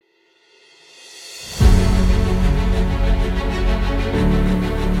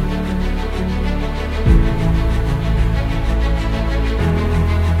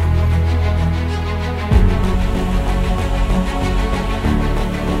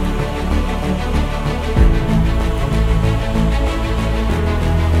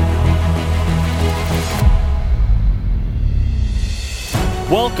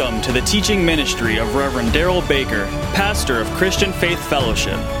Welcome to the teaching ministry of Reverend Daryl Baker, pastor of Christian Faith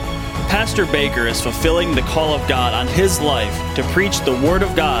Fellowship. Pastor Baker is fulfilling the call of God on his life to preach the Word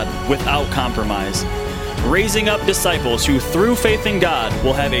of God without compromise, raising up disciples who, through faith in God,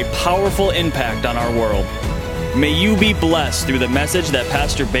 will have a powerful impact on our world. May you be blessed through the message that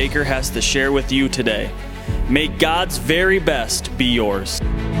Pastor Baker has to share with you today. May God's very best be yours.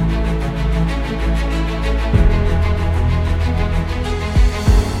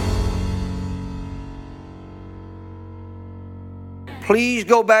 Please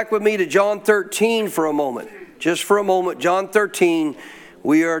go back with me to John 13 for a moment. Just for a moment, John 13,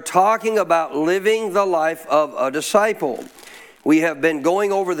 we are talking about living the life of a disciple. We have been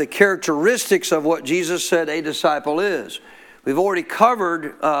going over the characteristics of what Jesus said a disciple is. We've already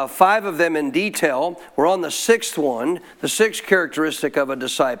covered 5 of them in detail. We're on the 6th one, the 6th characteristic of a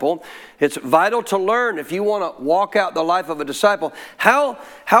disciple. It's vital to learn if you want to walk out the life of a disciple. How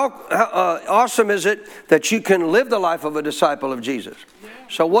awesome is it that you can live the life of a disciple of Jesus?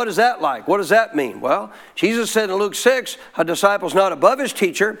 So what is that like? What does that mean? Well, Jesus said in Luke 6, a disciple's not above his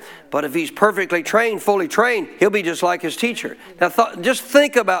teacher, but if he's perfectly trained, fully trained, he'll be just like his teacher. Now just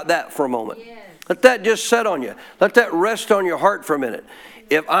think about that for a moment. Let that just set on you. Let that rest on your heart for a minute.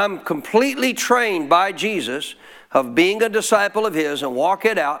 If I'm completely trained by Jesus of being a disciple of his and walk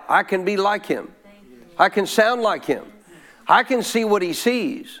it out, I can be like him. I can sound like him. I can see what he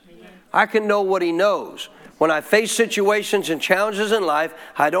sees. I can know what he knows. When I face situations and challenges in life,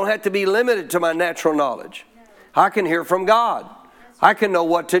 I don't have to be limited to my natural knowledge. I can hear from God. I can know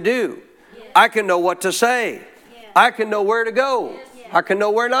what to do. I can know what to say. I can know where to go. I can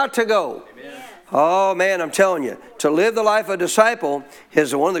know where not to go. Oh man, I'm telling you, to live the life of a disciple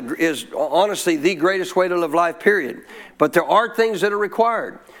is honestly the greatest way to live life, period. But there are things that are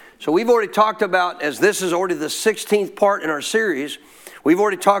required. So we've already talked about, as this is already the 16th part in our series, we've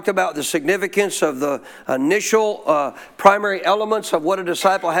already talked about the significance of the initial primary elements of what a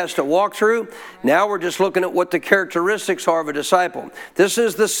disciple has to walk through. Now we're just looking at what the characteristics are of a disciple. This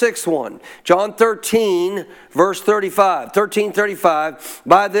is the 6th one. John 13, verse 35. 13:35.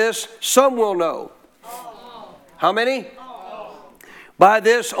 By this, some will know. How many? By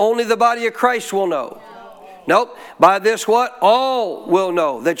this, only the body of Christ will know. Nope. By this what? All will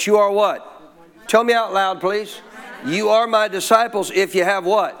know that you are what? Tell me out loud, please. You are my disciples if you have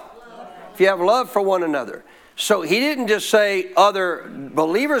what? If you have love for one another. So he didn't just say other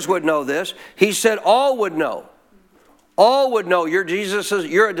believers would know this. He said all would know. All would know you're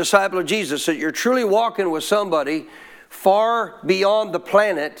a disciple of Jesus. That you're truly walking with somebody far beyond the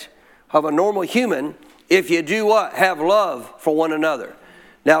planet of a normal human if you do what? Have love for one another.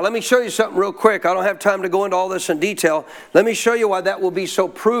 Now, let me show you something real quick. I don't have time to go into all this in detail. Let me show you why that will be so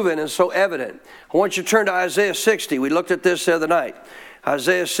proven and so evident. I want you to turn to Isaiah 60. We looked at this the other night.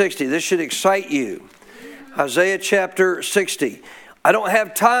 Isaiah 60. This should excite you. Isaiah chapter 60. I don't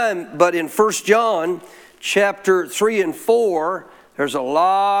have time, but in 1 John chapter 3 and 4, there's a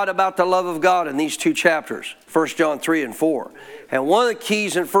lot about the love of God in these 2 chapters. 1 John 3 and 4. And one of the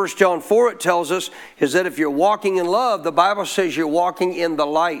keys in 1 John 4, it tells us, is that if you're walking in love, the Bible says you're walking in the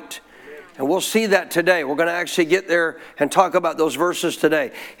light. And we'll see that today. We're going to actually get there and talk about those verses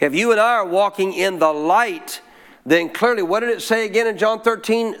today. If you and I are walking in the light, then clearly, what did it say again in John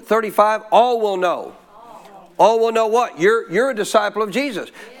 13:35? All will know. All will know what? You're a disciple of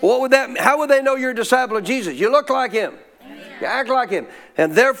Jesus. How would they know you're a disciple of Jesus? You look like him. You act like him.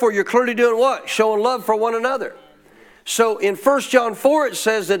 And therefore, you're clearly doing what? Showing love for one another. So in 1 John 4, it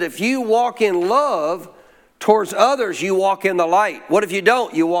says that if you walk in love towards others, you walk in the light. What if you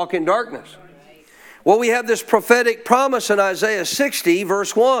don't? You walk in darkness. Well, we have this prophetic promise in Isaiah 60,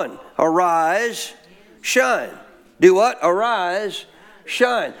 verse 1. Arise, shine. Do what? Arise,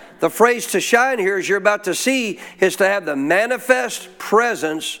 shine. The phrase to shine here, as you're about to see, is to have the manifest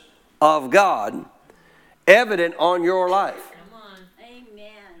presence of God evident on your life.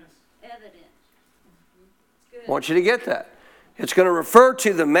 I want you to get that. It's going to refer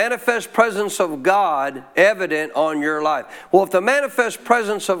to the manifest presence of God evident on your life. Well, if the manifest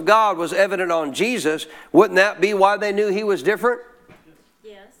presence of God was evident on Jesus, wouldn't that be why they knew he was different?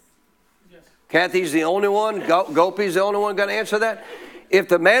 Yes. Kathy's the only one. Gopi's the only one going to answer that. If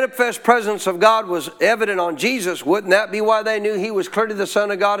the manifest presence of God was evident on Jesus, wouldn't that be why they knew he was clearly the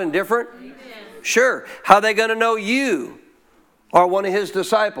Son of God and different? Amen. Sure. How are they going to know you are one of his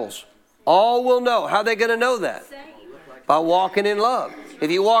disciples? All will know. How are they going to know that? By walking in love. If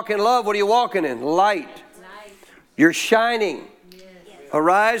you walk in love, what are you walking in? Light. You're shining.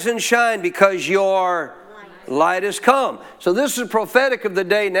 Arise and shine because your light has come. So this is prophetic of the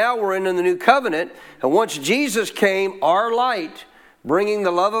day now we're in the new covenant. And once Jesus came, our light Bringing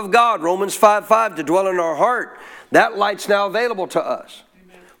the love of God, Romans 5:5, to dwell in our heart. That light's now available to us.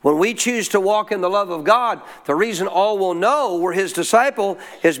 When we choose to walk in the love of God, the reason all will know we're His disciple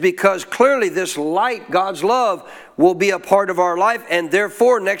is because clearly this light, God's love, will be a part of our life. And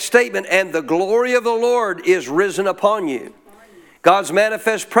therefore, next statement, and the glory of the Lord is risen upon you. God's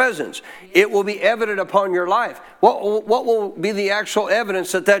manifest presence, it will be evident upon your life. What will be the actual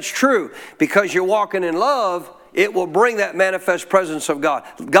evidence that that's true? Because you're walking in love, it will bring that manifest presence of God.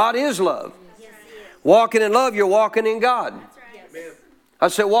 God is love. Walking in love, you're walking in God. I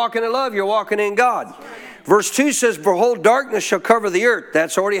said, walking in love, you're walking in God. Verse 2 says, behold, darkness shall cover the earth.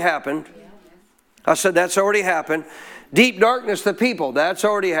 That's already happened. I said, that's already happened. Deep darkness, the people. That's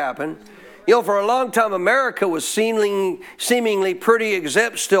already happened. You know, for a long time, America was seemingly pretty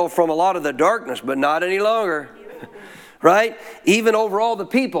exempt still from a lot of the darkness, but not any longer. Right? Even over all the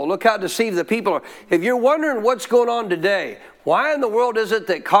people. Look how deceived the people are. If you're wondering what's going on today, why in the world is it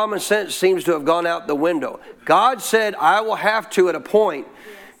that common sense seems to have gone out the window? God said, I will have to, at a point,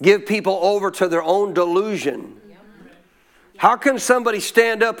 give people over to their own delusion. How can somebody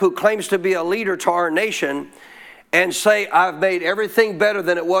stand up who claims to be a leader to our nation and say, I've made everything better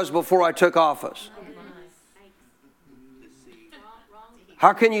than it was before I took office?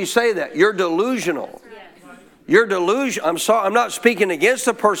 How can you say that? You're delusional. You're delusional. I'm sorry, I'm not speaking against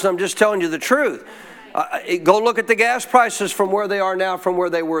the person. I'm just telling you the truth. Go look at the gas prices from where they are now from where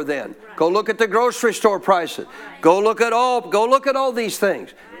they were then. Go look at the grocery store prices. Go look at all these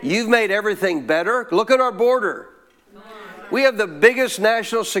things. You've made everything better. Look at our border. We have the biggest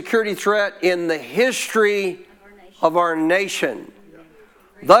national security threat in the history of our nation.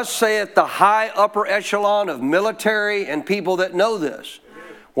 Thus saith the high upper echelon of military and people that know this.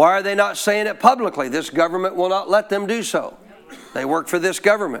 Why are they not saying it publicly? This government will not let them do so. They work for this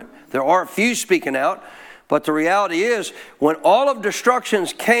government. There are a few speaking out, but the reality is when all of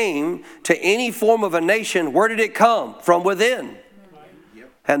destructions came to any form of a nation, where did it come? From within.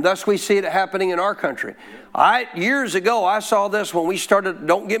 And thus we see it happening in our country. Years ago, I saw this when we started.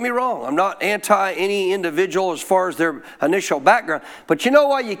 Don't get me wrong. I'm not anti any individual as far as their initial background. But you know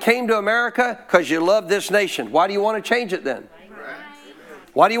why you came to America? Because you love this nation. Why do you want to change it then?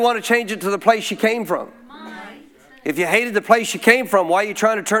 Why do you want to change it to the place you came from? If you hated the place you came from, why are you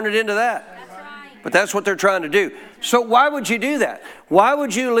trying to turn it into that? But that's what they're trying to do. So why would you do that? Why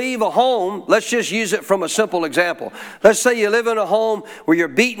would you leave a home? Let's just use it from a simple example. Let's say you live in a home where you're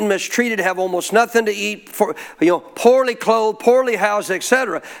beaten, mistreated, have almost nothing to eat, poorly clothed, poorly housed,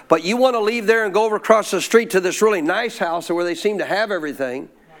 etc. But you want to leave there and go over across the street to this really nice house where they seem to have everything.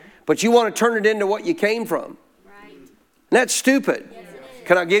 But you want to turn it into what you came from. That's stupid.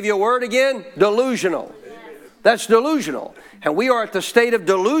 Can I give you a word again? Delusional. That's delusional. And we are at the state of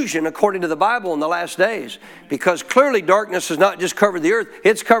delusion according to the Bible in the last days. Because clearly darkness has not just covered the earth,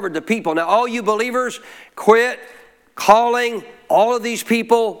 it's covered the people. Now all you believers, quit calling all of these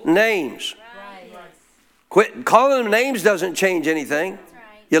people names. Quit calling them names doesn't change anything.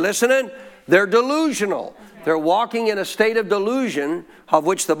 You listening? They're delusional. They're walking in a state of delusion of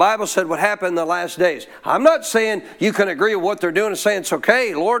which the Bible said would happen in the last days. I'm not saying you can agree with what they're doing and saying it's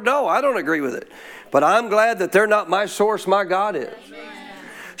okay. Lord, no, I don't agree with it. But I'm glad that they're not my source, my God is.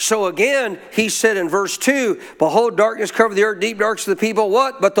 So again, he said in verse 2, behold, darkness covered the earth, deep darkness of the people.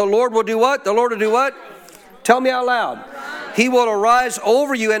 What? But the Lord will do what? The Lord will do what? Tell me out loud. He will arise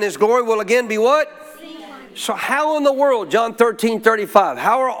over you and his glory will again be what? So how in the world, John 13:35,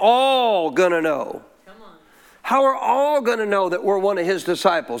 how are all going to know? How are all going to know that we're one of his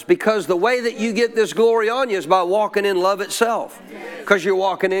disciples? Because the way that you get this glory on you is by walking in love itself. Because you're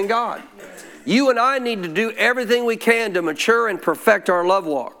walking in God. You and I need to do everything we can to mature and perfect our love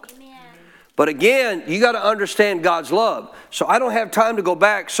walk. But again, you got to understand God's love. So I don't have time to go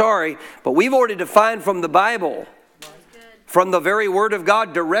back, sorry, but we've already defined from the Bible, from the very Word of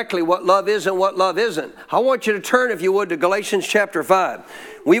God directly what love is and what love isn't. I want you to turn, if you would, to Galatians chapter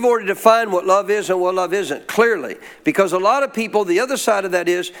 5. We've already defined what love is and what love isn't, clearly. Because a lot of people, the other side of that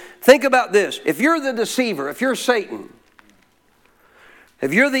is, think about this. If you're the deceiver, if you're Satan,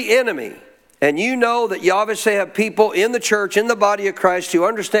 if you're the enemy, and you know that you obviously have people in the church, in the body of Christ, who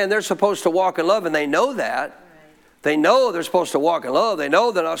understand they're supposed to walk in love, and they know that. They know they're supposed to walk in love. They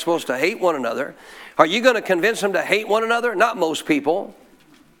know they're not supposed to hate one another. Are you going to convince them to hate one another? Not most people.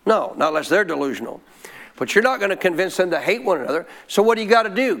 No, not unless they're delusional. But you're not going to convince them to hate one another. So what do you got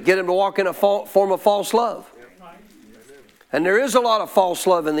to do? Get them to walk in a form of false love. And there is a lot of false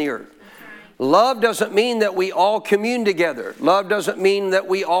love in the earth. Love doesn't mean that we all commune together. Love doesn't mean that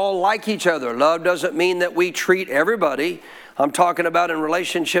we all like each other. Love doesn't mean that we treat everybody. I'm talking about in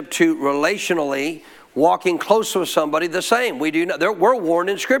relationship to relationally walking close with somebody the same. We're warned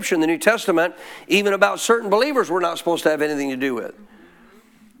in Scripture in the New Testament, even about certain believers we're not supposed to have anything to do with.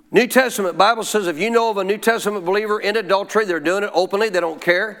 New Testament, Bible says if you know of a New Testament believer in adultery, they're doing it openly, they don't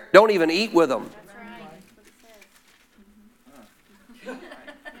care, don't even eat with them.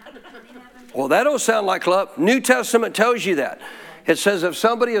 Well, that don't sound like love. New Testament tells you that. It says if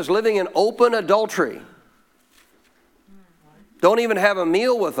somebody is living in open adultery, don't even have a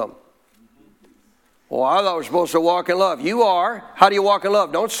meal with them. Well, I thought we're supposed to walk in love. You are. How do you walk in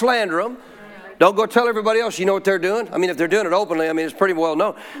love? Don't slander them. Don't go tell everybody else you know what they're doing. I mean, if they're doing it openly, I mean, it's pretty well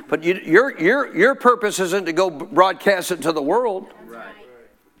known. But your purpose isn't to go broadcast it to the world.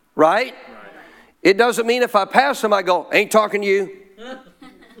 Right? It doesn't mean if I pass them, I go, ain't talking to you.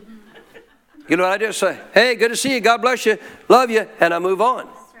 You know what I just say? Hey, good to see you. God bless you. Love you. And I move on.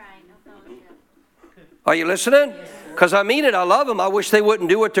 Are you listening? Because I mean it. I love them. I wish they wouldn't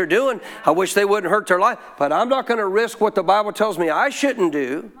do what they're doing. I wish they wouldn't hurt their life. But I'm not going to risk what the Bible tells me I shouldn't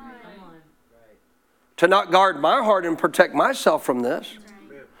do to not guard my heart and protect myself from this.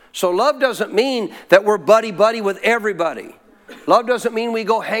 So love doesn't mean that we're buddy-buddy with everybody. Love doesn't mean we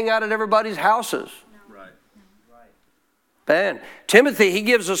go hang out at everybody's houses. Man, Timothy, he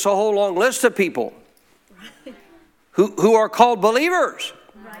gives us a whole long list of people who are called believers.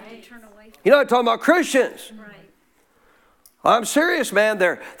 You know, I'm talking about Christians. I'm serious, man.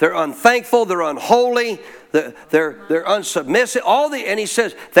 They're unthankful. They're unholy. They're unsubmissive. And he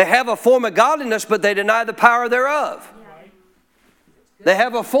says they have a form of godliness, but they deny the power thereof. They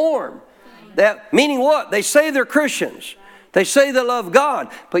have a form. Meaning what? They say they're Christians. They say they love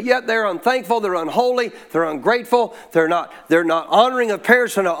God, but yet they're unthankful, they're unholy, they're ungrateful, they're not honoring of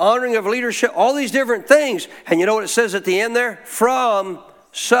parents, they're not honoring of leadership, all these different things. And you know what it says at the end there? From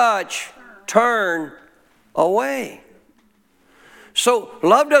such turn away. So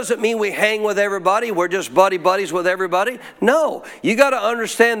love doesn't mean we hang with everybody. We're just buddies with everybody. No, you got to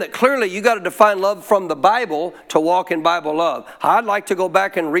understand that clearly you got to define love from the Bible to walk in Bible love. I'd like to go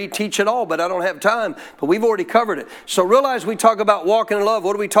back and reteach it all, but I don't have time. But we've already covered it. So realize we talk about walking in love.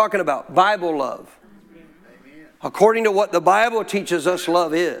 What are we talking about? Bible love. Amen. According to what the Bible teaches us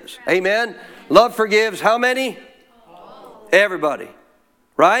love is. Amen. Love forgives how many? Everybody.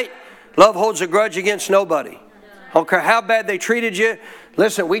 Right? Love holds a grudge against nobody. I don't care how bad they treated you.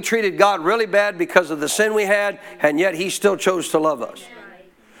 Listen, we treated God really bad because of the sin we had, and yet He still chose to love us.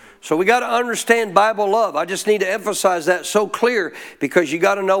 So we got to understand Bible love. I just need to emphasize that so clear because you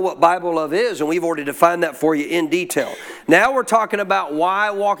got to know what Bible love is, and we've already defined that for you in detail. Now we're talking about why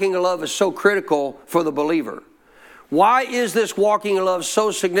walking in love is so critical for the believer. Why is this walking in love so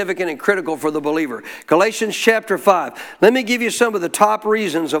significant and critical for the believer? Galatians chapter 5. Let me give you some of the top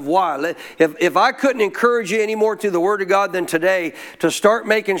reasons of why. If I couldn't encourage you any more through the Word of God than today to start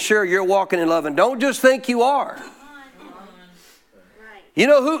making sure you're walking in love. And don't just think you are. You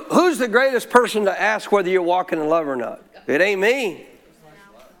know, who's the greatest person to ask whether you're walking in love or not? It ain't me.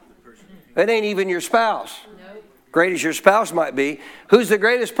 It ain't even your spouse. Great as your spouse might be, who's the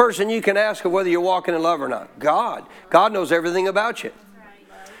greatest person you can ask of whether you're walking in love or not? God. God knows everything about you.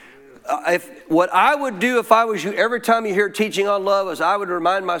 What I would do if I was you, every time you hear teaching on love, is I would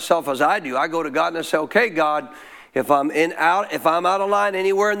remind myself as I do. I go to God and I say, okay, God, if I'm out of line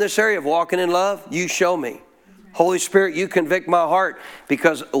anywhere in this area of walking in love, you show me. Holy Spirit, you convict my heart,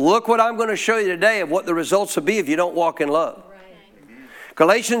 because look what I'm going to show you today of what the results will be if you don't walk in love.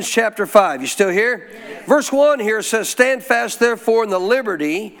 Galatians chapter 5. You still here? Yes. Verse 1 here says, stand fast therefore in the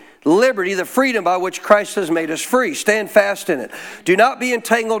liberty, the freedom by which Christ has made us free. Stand fast in it. Do not be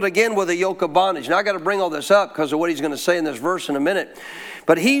entangled again with a yoke of bondage. Now I got to bring all this up because of what he's going to say in this verse in a minute.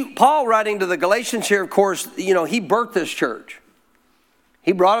 But Paul writing to the Galatians here, of course, you know, he birthed this church.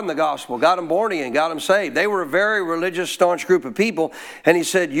 He brought them the gospel, got them born again, got them saved. They were a very religious, staunch group of people. And he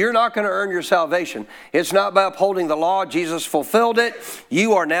said, you're not going to earn your salvation. It's not by upholding the law. Jesus fulfilled it.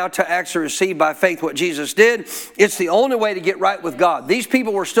 You are now to actually receive by faith what Jesus did. It's the only way to get right with God. These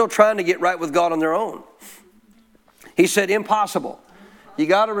people were still trying to get right with God on their own. He said, impossible. You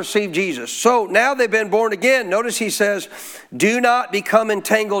got to receive Jesus. So now they've been born again. Notice he says, do not become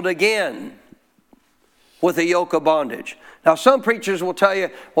entangled again with a yoke of bondage. Now, some preachers will tell you,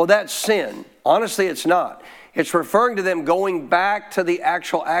 well, that's sin. Honestly, it's not. It's referring to them going back to the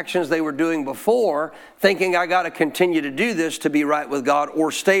actual actions they were doing before, thinking I got to continue to do this to be right with God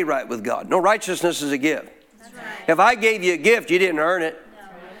or stay right with God. No, righteousness is a gift. That's right. If I gave you a gift, you didn't earn it. No.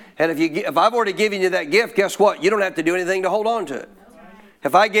 And if I've already given you that gift, guess what? You don't have to do anything to hold on to it. No.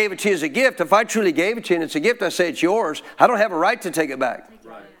 If I gave it to you as a gift, if I truly gave it to you and it's a gift, I say it's yours, I don't have a right to take it back.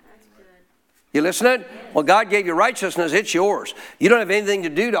 You listening? Well, God gave you righteousness. It's yours. You don't have anything to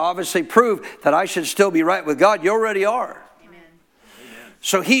do to obviously prove that I should still be right with God. You already are. Amen.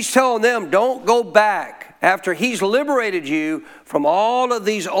 So he's telling them, don't go back after he's liberated you from all of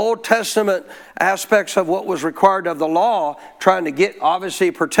these Old Testament aspects of what was required of the law, trying to get obviously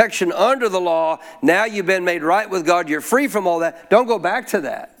protection under the law. Now you've been made right with God. You're free from all that. Don't go back to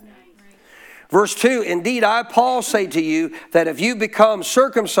that. Verse 2, indeed, I, Paul, say to you that if you become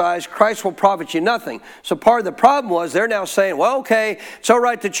circumcised, Christ will profit you nothing. So part of the problem was they're now saying, well, okay, it's all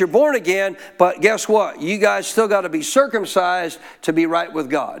right that you're born again, but guess what? You guys still got to be circumcised to be right with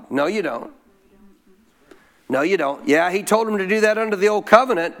God. No, you don't. No, you don't. Yeah, he told them to do that under the old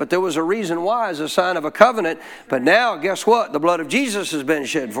covenant, but there was a reason why, as a sign of a covenant. But now, guess what? The blood of Jesus has been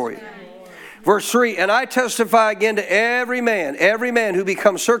shed for you. Verse 3, and I testify again to every man who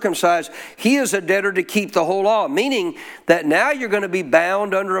becomes circumcised, he is a debtor to keep the whole law. Meaning that now you're going to be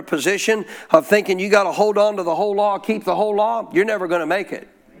bound under a position of thinking you got to hold on to the whole law, keep the whole law. You're never going to make it.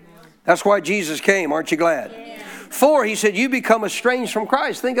 That's why Jesus came. Aren't you glad? Yeah. 4, he said, you become estranged from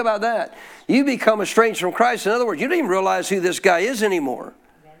Christ. Think about that. You become estranged from Christ. In other words, you don't even realize who this guy is anymore.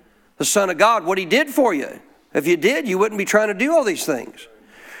 The Son of God, what he did for you. If you did, you wouldn't be trying to do all these things.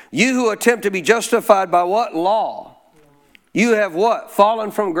 You who attempt to be justified by what? Law. You have what? Fallen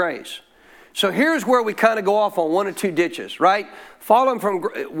from grace. So here's where we kind of go off on one or two ditches, right? Fallen from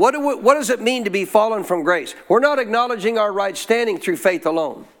what does it mean to be fallen from grace? We're not acknowledging our right standing through faith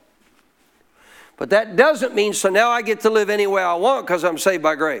alone. But that doesn't mean so now I get to live any way I want because I'm saved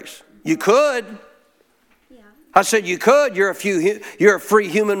by grace. You could. I said you could. You're a free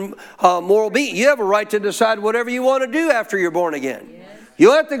human moral being. You have a right to decide whatever you want to do after you're born again. You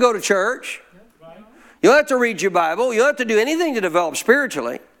don't have to go to church. You don't have to read your Bible. You don't have to do anything to develop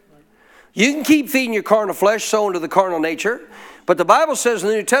spiritually. You can keep feeding your carnal flesh, sowing to the carnal nature. But the Bible says in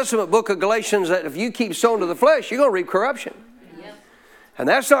the New Testament book of Galatians that if you keep sowing to the flesh, you're going to reap corruption. And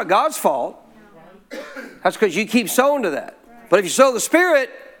that's not God's fault. That's because you keep sowing to that. But if you sow the Spirit,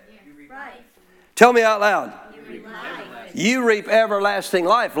 tell me out loud, you reap everlasting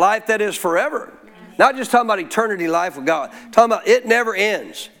life, life that is forever. Not just talking about eternity life with God. Talking about it never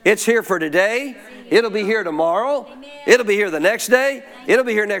ends. It's here for today. It'll be here tomorrow. It'll be here the next day. It'll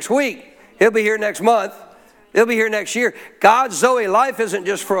be here next week. It'll be here next month. It'll be here next year. God's Zoe life isn't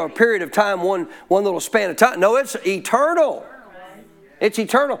just for a period of time, one little span of time. No, it's eternal. It's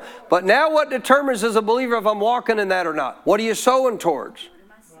eternal. But now what determines as a believer if I'm walking in that or not? What are you sowing towards?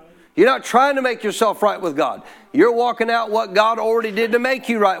 You're not trying to make yourself right with God. You're walking out what God already did to make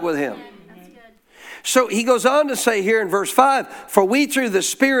you right with Him. So he goes on to say here in verse 5, for we through the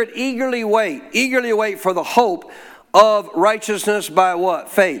Spirit eagerly wait for the hope of righteousness by what?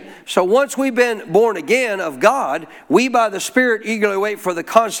 Faith. So once we've been born again of God, we by the Spirit eagerly wait for the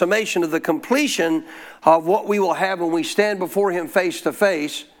consummation of the completion of what we will have when we stand before Him face to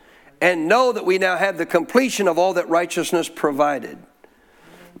face and know that we now have the completion of all that righteousness provided.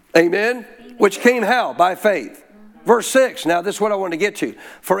 Amen? Which came how? By faith. Verse 6, now this is what I want to get to.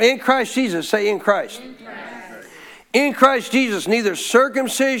 For in Christ Jesus, say in Christ. In Christ Jesus, neither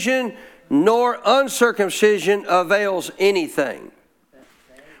circumcision nor uncircumcision avails anything.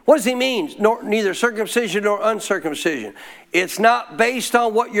 What does he mean? Neither circumcision nor uncircumcision. It's not based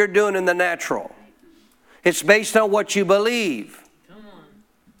on what you're doing in the natural. It's based on what you believe.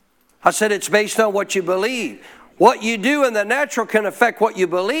 I said it's based on what you believe. What you do in the natural can affect what you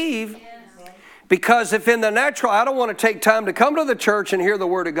believe. Because if in the natural, I don't want to take time to come to the church and hear the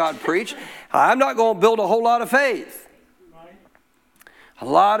Word of God preached, I'm not going to build a whole lot of faith. A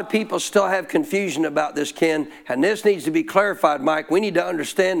lot of people still have confusion about this, Ken, and this needs to be clarified, Mike. We need to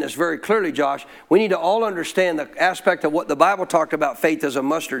understand this very clearly, Josh. We need to all understand the aspect of what the Bible talked about faith as a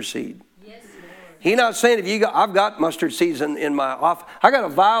mustard seed. He's not saying if I've got mustard seeds in my office. I got a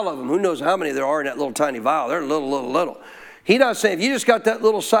vial of them. Who knows how many there are in that little tiny vial. They're little. He's not saying if you just got that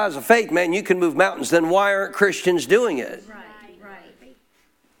little size of faith, man, you can move mountains. Then why aren't Christians doing it? Right.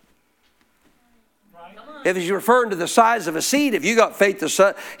 If he's referring to the size of a seed, if you got faith the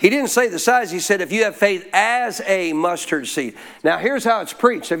size, he didn't say the size. He said if you have faith as a mustard seed. Now here's how it's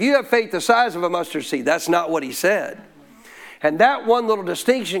preached. If you have faith the size of a mustard seed, that's not what he said. And that one little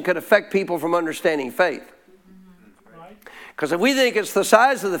distinction could affect people from understanding faith. Because if we think it's the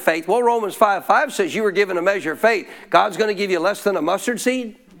size of the faith, well, Romans 5:5 says you were given a measure of faith. God's going to give you less than a mustard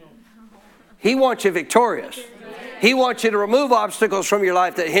seed? He wants you victorious. He wants you to remove obstacles from your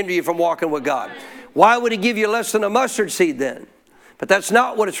life that hinder you from walking with God. Why would He give you less than a mustard seed then? But that's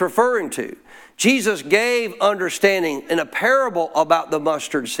not what it's referring to. Jesus gave understanding in a parable about the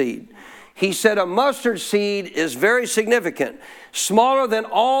mustard seed. He said a mustard seed is very significant, smaller than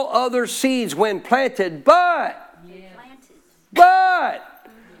all other seeds when planted, but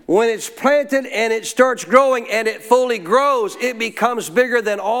when it's planted and it starts growing and it fully grows, it becomes bigger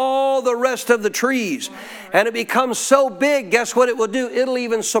than all the rest of the trees. And it becomes so big, guess what it will do? It'll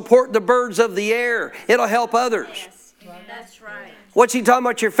even support the birds of the air. It'll help others. Yes, that's right. What's he talking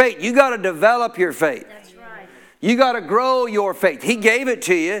about your faith? You got to develop your faith. That's right. You got to grow your faith. He gave it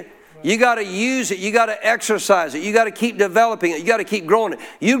to you. You got to use it. You got to exercise it. You got to keep developing it. You got to keep growing it.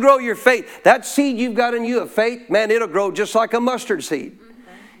 You grow your faith. That seed you've got in you of faith, man, it'll grow just like a mustard seed.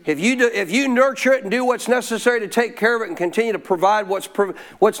 If you nurture it and do what's necessary to take care of it and continue to provide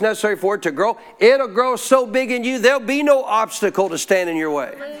what's necessary for it to grow, it'll grow so big in you, there'll be no obstacle to stand in your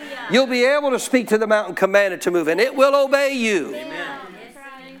way. Hallelujah. You'll be able to speak to the mountain, command it to move, and it will obey you. Amen.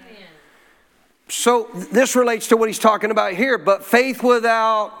 So this relates to what he's talking about here. But faith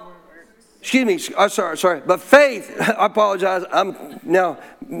without, but faith, I apologize, I'm now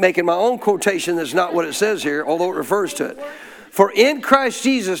making my own quotation that's not what it says here, although it refers to it. For in Christ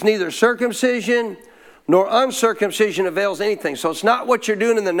Jesus, neither circumcision nor uncircumcision avails anything. So it's not what you're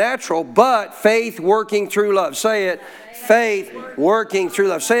doing in the natural, but faith working through love. Say it. Faith working through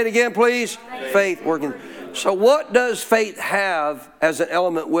love. Say it again, please. Faith working. So what does faith have as an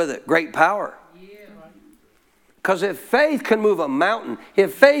element with it? Great power. Because if faith can move a mountain,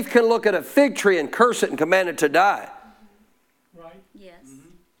 if faith can look at a fig tree and curse it and command it to die. Yes.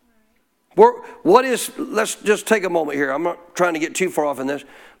 Let's just take a moment here. I'm not trying to get too far off in this.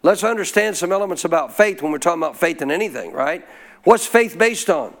 Let's understand some elements about faith when we're talking about faith in anything, right? What's faith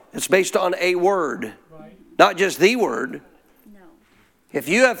based on? It's based on a word, not just the word. No. If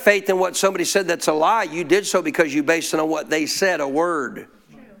you have faith in what somebody said that's a lie, you did so because you based it on what they said, a word.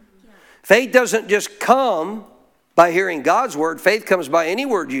 True. Yeah. Faith doesn't just come by hearing God's word. Faith comes by any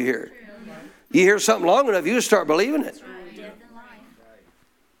word you hear. You hear something long enough, you start believing it. Death and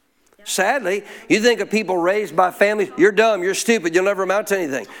life. Sadly, you think of people raised by families, you're dumb, you're stupid, you'll never amount to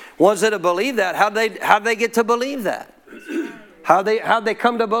anything. Ones that have believed that, how'd they get to believe that? How'd they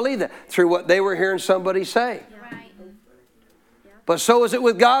come to believe that? Through what they were hearing somebody say. Right. But so is it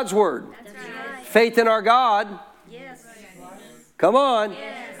with God's word. That's right. Faith in our God, Yes. come on,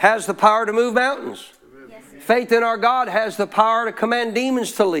 has the power to move mountains. Yes. Faith in our God has the power to command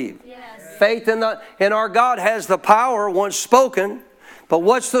demons to leave. Yes. Faith in our God has the power once spoken. But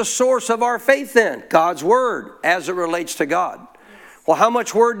what's the source of our faith then? God's word as it relates to God. Well, how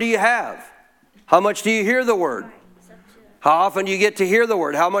much word do you have? How much do you hear the word? How often do you get to hear the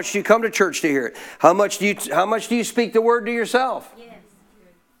word? How much do you come to church to hear it? How much do you speak the word to yourself? Yes.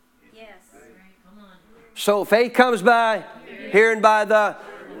 Yes. So faith comes by hearing by the.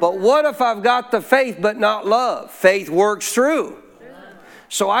 But what if I've got the faith but not love? Faith works through.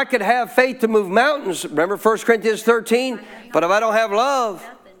 So I could have faith to move mountains. Remember 1 Corinthians 13? But if I don't have love,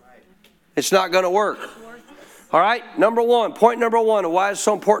 it's not going to work. All right, point number one of why it's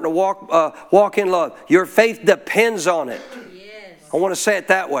so important to walk in love. Your faith depends on it. I want to say it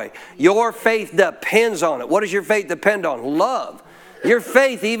that way. Your faith depends on it. What does your faith depend on? Love. Your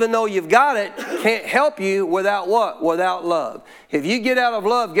faith, even though you've got it, can't help you without what? Without love. If you get out of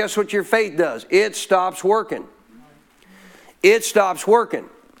love, guess what your faith does? It stops working. It stops working.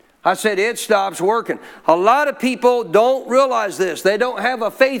 I said it stops working. A lot of people don't realize this. They don't have a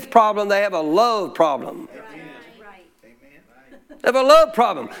faith problem. They have a love problem. They have a love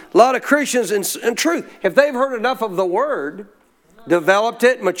problem. A lot of Christians, in truth, if they've heard enough of the Word, developed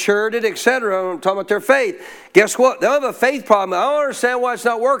it, matured it, etc., I'm talking about their faith, guess what? They'll have a faith problem. I don't understand why it's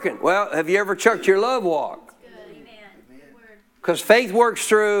not working. Well, have you ever chucked your love walk? Because faith works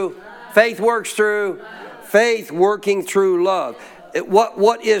through, faith working through love.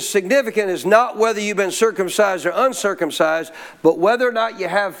 What is significant is not whether you've been circumcised or uncircumcised, but whether or not you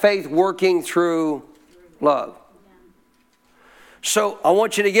have faith working through love. So I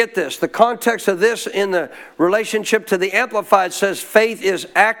want you to get this. The context of this in the relationship to the Amplified says faith is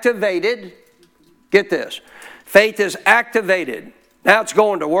activated. Get this. Faith is activated. Now it's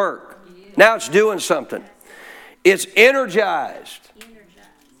going to work. Now it's doing something. It's energized.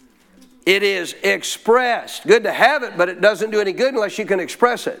 It is expressed. Good to have it, but it doesn't do any good unless you can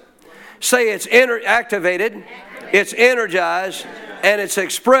express it. Say it's activated, it's energized, and it's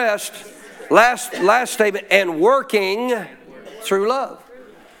expressed. Last statement, and working through love.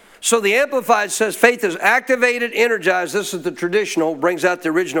 So the Amplified says faith is activated, energized. This is the traditional, brings out the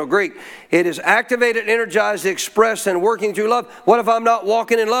original Greek. It is activated, energized, expressed, and working through love. What if I'm not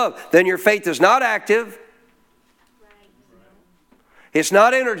walking in love? Then your faith is not active. It's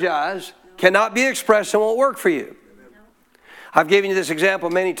not energized, cannot be expressed, and won't work for you. I've given you this example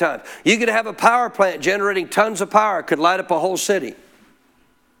many times. You could have a power plant generating tons of power. It could light up a whole city.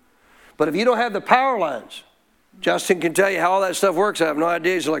 But if you don't have the power lines, Justin can tell you how all that stuff works. I have no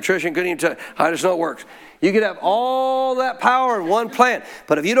idea. He's an electrician. Couldn't even tell you. I just know it works. You could have all that power in one plant.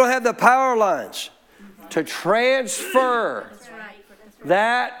 But if you don't have the power lines to transfer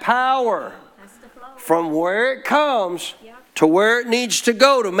that power from where it comes to where it needs to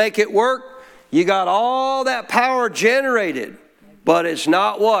go to make it work, you got all that power generated, but it's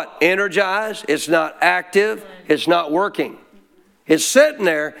not what? Energized. It's not active. It's not working. It's sitting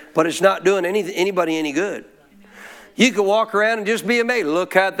there, but it's not doing anybody any good. You can walk around and just be amazed.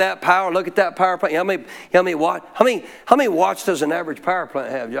 Look at that power. Look at that power plant. How many watts does an average power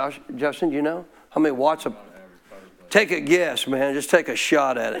plant have, Justin? Do you know? How many watts? Take a guess, man. Just take a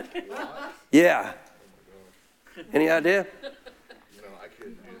shot at it. Yeah. Any idea?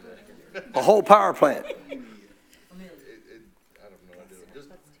 A whole power plant.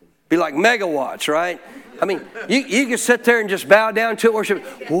 Be like megawatts, right? I mean, you can sit there and just bow down to it, worship.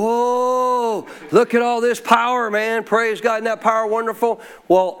 Whoa, look at all this power, man. Praise God. Isn't that power wonderful?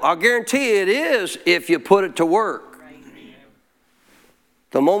 Well, I'll guarantee it is if you put it to work.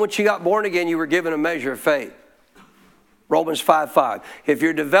 The moment you got born again, you were given a measure of faith. Romans 5:5. If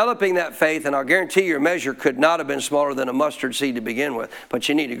you're developing that faith, and I'll guarantee your measure could not have been smaller than a mustard seed to begin with, but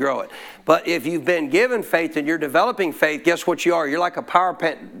you need to grow it. But if you've been given faith and you're developing faith, guess what you are? You're like a power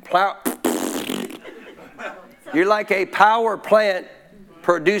plant. You're like a power plant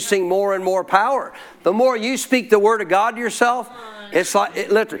producing more and more power. The more you speak the word of God to yourself, it's like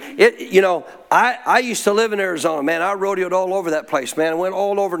it literally. I used to live in Arizona, man. I rodeoed all over that place, man. I went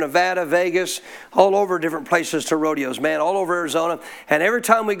all over Nevada, Vegas, all over different places to rodeos, man, all over Arizona. And every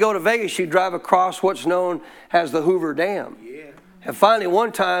time we go to Vegas, you drive across what's known as the Hoover Dam. Yeah. And finally,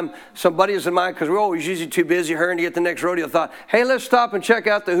 one time, some buddies of mine, because we're always usually too busy hurrying to get the next rodeo, thought, hey, let's stop and check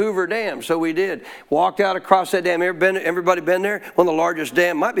out the Hoover Dam. So we did. Walked out across that dam. Everybody been there? One of the largest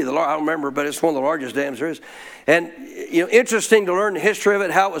dams. Might be I don't remember, but it's one of the largest dams there is. And, interesting to learn the history of it,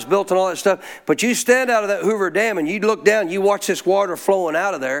 how it was built and all that stuff. But you stand out of that Hoover Dam and you look down, you watch this water flowing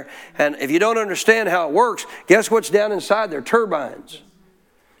out of there. And if you don't understand how it works, guess what's down inside there? Turbines.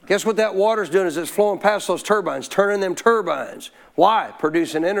 Guess what that water's doing is it's flowing past those turbines, turning them turbines. Why?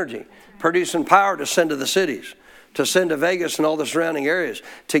 Producing energy, producing power to send to the cities, to send to Vegas and all the surrounding areas,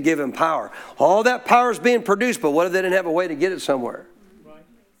 to give them power. All that power is being produced, but what if they didn't have a way to get it somewhere?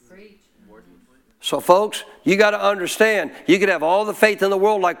 So folks, you got to understand, you could have all the faith in the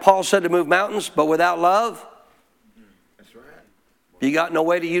world, like Paul said, to move mountains, but without love, that's right, you got no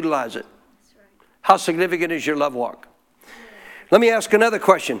way to utilize it. How significant is your love walk? Let me ask another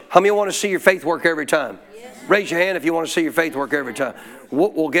question. How many want to see your faith work every time? Yes. Raise your hand if you want to see your faith work every time.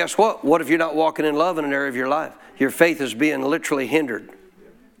 Well, guess what? What if you're not walking in love in an area of your life? Your faith is being literally hindered,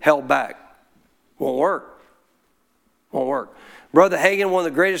 held back. Won't work. Won't work. Brother Hagin, one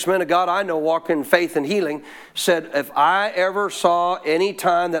of the greatest men of God I know, walking in faith and healing, said, if I ever saw any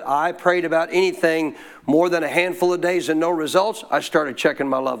time that I prayed about anything more than a handful of days and no results, I started checking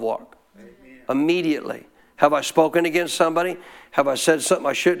my love walk. Amen. Immediately. Have I spoken against somebody? Have I said something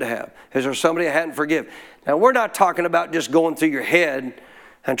I shouldn't have? Is there somebody I hadn't forgiven? Now, we're not talking about just going through your head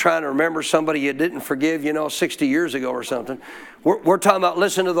and trying to remember somebody you didn't forgive, 60 years ago or something. We're talking about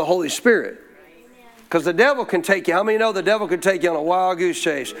listening to the Holy Spirit. Because the devil can take you. How many know the devil can take you on a wild goose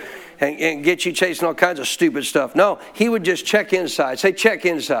chase and get you chasing all kinds of stupid stuff? No, he would just check inside. Say, check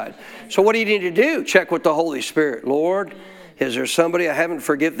inside. So what do you need to do? Check with the Holy Spirit. Lord, is there somebody I haven't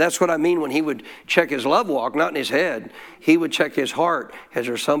forgiven? That's what I mean when he would check his love walk, not in his head. He would check his heart. Is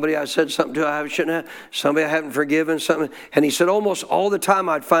there somebody I said something to I shouldn't have? Somebody I haven't forgiven? Something? And he said almost all the time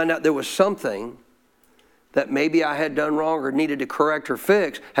I'd find out there was something that maybe I had done wrong or needed to correct or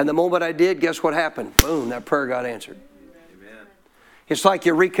fix. And the moment I did, guess what happened? Boom, that prayer got answered. Amen. It's like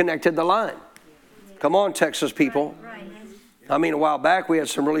you reconnected the line. Come on, Texas people. I mean, a while back, we had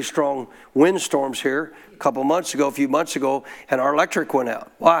some really strong windstorms here a few months ago, and our electric went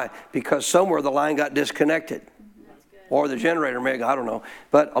out. Why? Because somewhere the line got disconnected. Or the generator, maybe, I don't know.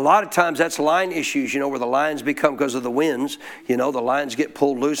 But a lot of times that's line issues, where the lines become, because of the winds, the lines get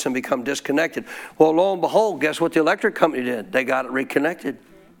pulled loose and become disconnected. Well, lo and behold, guess what the electric company did? They got it reconnected.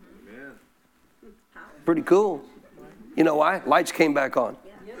 Amen. Pretty cool. You know why? Lights came back on.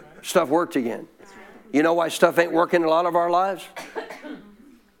 Stuff worked again. You know why stuff ain't working in a lot of our lives?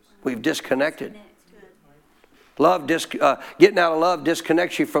 We've disconnected. Getting out of love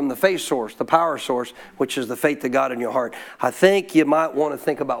disconnects you from the faith source, the power source, which is the faith of God in your heart. I think you might want to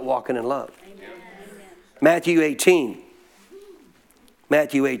think about walking in love. Amen. Matthew 18.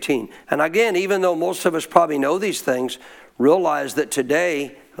 Matthew 18. And again, even though most of us probably know these things, realize that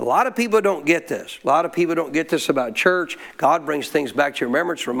today, a lot of people don't get this. A lot of people don't get this about church. God brings things back to your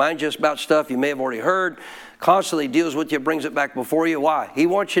remembrance, reminds you about stuff you may have already heard, constantly deals with you, brings it back before you. Why? He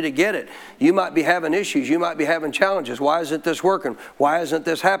wants you to get it. You might be having issues. You might be having challenges. Why isn't this working? Why hasn't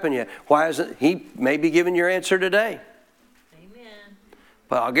this happened yet? He may be giving your answer today. Amen.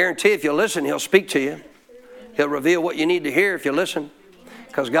 But I'll guarantee if you listen, he'll speak to you. He'll reveal what you need to hear if you listen.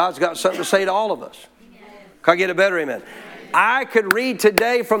 Because God's got something to say to all of us. Can I get a better amen? I could read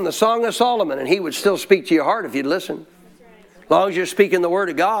today from the Song of Solomon, and he would still speak to your heart if you'd listen. As long as you're speaking the Word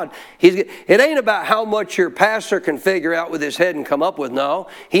of God. It ain't about how much your pastor can figure out with his head and come up with. No,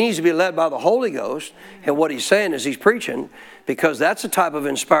 he needs to be led by the Holy Ghost. And what he's saying is he's preaching, because that's a type of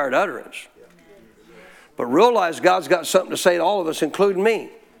inspired utterance. But realize God's got something to say to all of us, including me.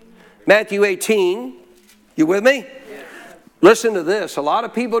 Matthew 18, you with me? Listen to this. A lot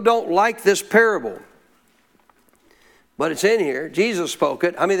of people don't like this parable. But it's in here. Jesus spoke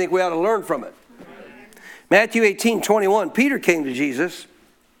it. How many think we ought to learn from it? Matthew 18:21. Peter came to Jesus.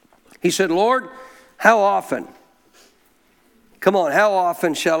 He said, Lord, how often? Come on, how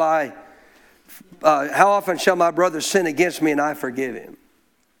often shall my brother sin against me and I forgive him?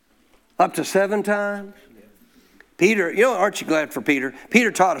 Up to 7 times? Peter, aren't you glad for Peter?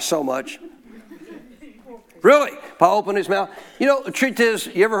 Peter taught us so much. Really? Paul opened his mouth. The truth is,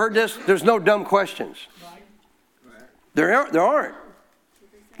 you ever heard this? There's no dumb questions. There aren't.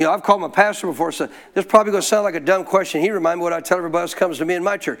 I've called my pastor before and said, this is probably going to sound like a dumb question. He reminded me what I tell everybody else comes to me in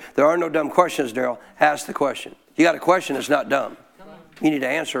my church. There are no dumb questions, Daryl. Ask the question. You got a question that's not dumb. You need to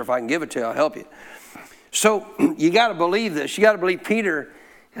answer. If I can give it to you, I'll help you. So you got to believe this. You got to believe Peter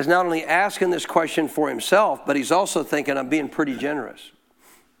is not only asking this question for himself, but he's also thinking, I'm being pretty generous.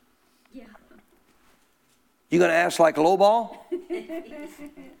 Yeah. You going to ask like a lowball?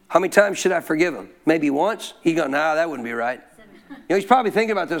 How many times should I forgive him? Maybe once? He's going, nah, that wouldn't be right. He's probably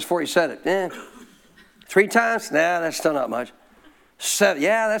thinking about this before he said it. 3 times? Nah, that's still not much. 7,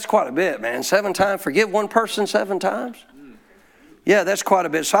 yeah, that's quite a bit, man. 7 times? Forgive one person 7 times? Yeah, that's quite a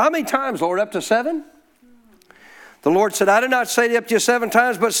bit. So how many times, Lord? Up to 7? The Lord said, I did not say up to you 7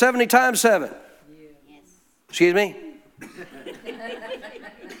 times, but 70 times 7. Yes. Excuse me?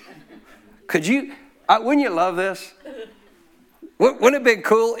 Wouldn't you love this? Wouldn't it have been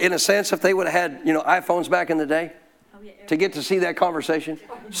cool, in a sense, if they would have had, iPhones back in the day? To get to see that conversation?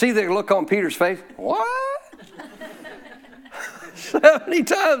 See the look on Peter's face? What? 70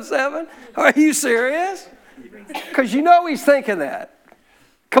 times 7? Are you serious? Because he's thinking that.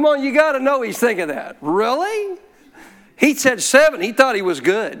 Come on, you got to know he's thinking that. Really? He said 7. He thought he was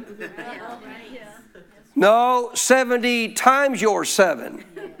good. No, 70 times your 7.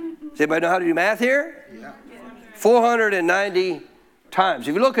 Does anybody know how to do math here? 490 times.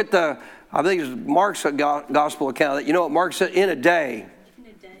 If you look at I think it's Mark's gospel account, that what Mark said, in a day.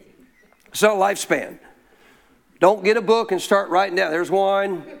 So lifespan. Don't get a book and start writing down. There's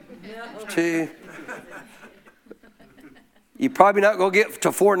 1, 2. You're probably not going to get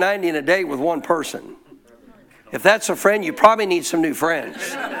to 490 in a day with one person. If that's a friend, you probably need some new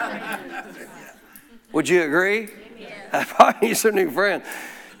friends. Would you agree? I probably need some new friends.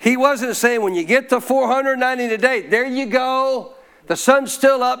 He wasn't saying when you get to 490 in a day, there you go. The sun's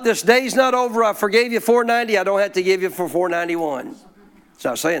still up. This day's not over. I forgave you 490. I don't have to give you for 491. It's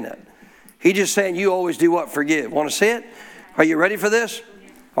not saying that. He's just saying you always do what? Forgive. Want to see it? Are you ready for this?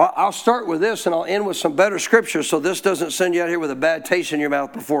 I'll start with this and I'll end with some better scripture so this doesn't send you out here with a bad taste in your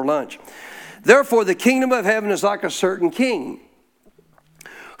mouth before lunch. Therefore, the kingdom of heaven is like a certain king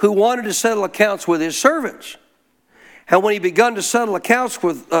who wanted to settle accounts with his servants. And when he begun to settle accounts,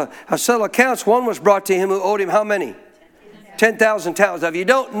 one was brought to him who owed him how many? 10,000 talents. Now, if you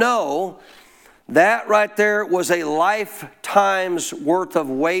don't know, that right there was a lifetime's worth of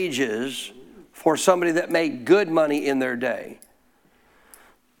wages for somebody that made good money in their day.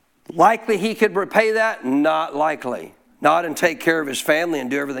 Likely he could repay that? Not likely. Not and take care of his family and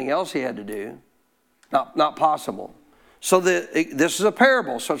do everything else he had to do. Not possible. So this is a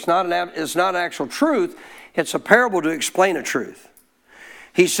parable. So it's not an actual truth. It's a parable to explain a truth.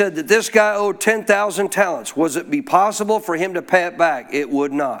 He said that this guy owed 10,000 talents. Was it be possible for him to pay it back? It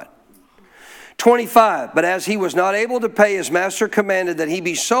would not. 25, but as he was not able to pay, his master commanded that he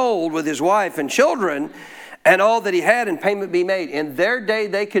be sold with his wife and children and all that he had, and payment be made. In their day,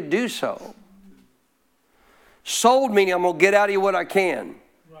 they could do so. Sold meaning I'm going to get out of you what I can.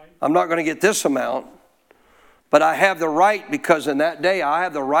 I'm not going to get this amount, but I have the right, because in that day I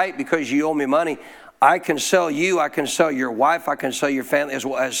have the right, because you owe me money. I can sell you, I can sell your wife, I can sell your family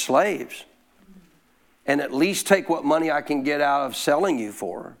as slaves. And at least take what money I can get out of selling you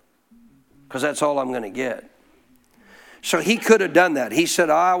for, because that's all I'm going to get. So he could have done that. He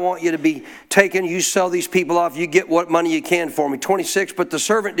said, I want you to be taken. You sell these people off. You get what money you can for me. 26, but the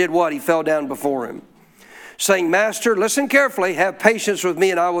servant did what? He fell down before him, saying, Master, listen carefully. Have patience with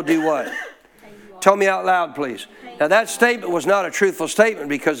me and I will do what? Tell me out loud, please. Now that statement was not a truthful statement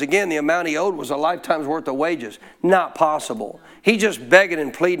because, again, the amount he owed was a lifetime's worth of wages. Not possible. He's just begging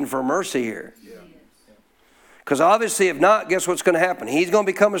and pleading for mercy here. Because obviously, if not, guess what's going to happen? He's going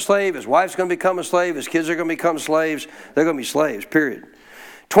to become a slave. His wife's going to become a slave. His kids are going to become slaves. They're going to be slaves, period.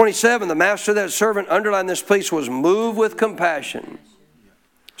 27, the master of that servant, underline this please, was moved with compassion.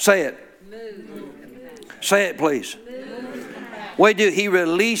 Say it. Say it, please. What did he do? He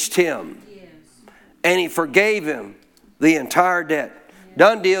released him. And he forgave him the entire debt.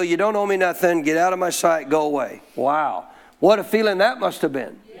 Done deal. You don't owe me nothing. Get out of my sight. Go away. Wow. What a feeling that must have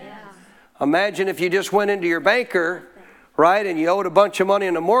been. Imagine if you just went into your banker, right, and you owed a bunch of money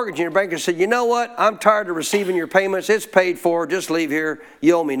on a mortgage, and your banker said, you know what, I'm tired of receiving your payments. It's paid for. Just leave here.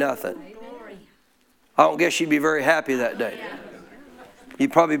 You owe me nothing. I don't guess you'd be very happy that day.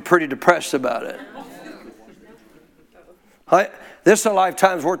 You'd probably be pretty depressed about it. This is a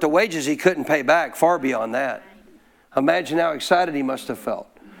lifetime's worth of wages he couldn't pay back, far beyond that. Imagine how excited he must have felt.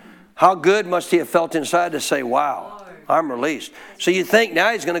 How good must he have felt inside to say, wow, I'm released. So you think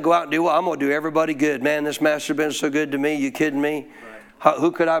now he's going to go out and do what? I'm going to do everybody good. Man, this master's been so good to me. You kidding me?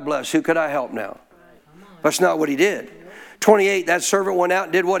 Who could I bless? Who could I help now? That's not what he did. 28, that servant went out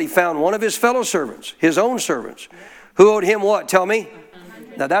and did what? He found one of his fellow servants, his own servants, who owed him what? Tell me.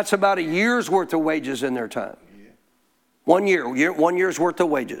 Now that's about a year's worth of wages in their time. 1 year, 1 year's worth of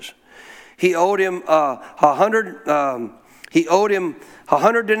wages. He owed him 100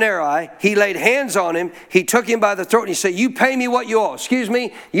 denarii. He laid hands on him. He took him by the throat and he said, you pay me what you owe. Excuse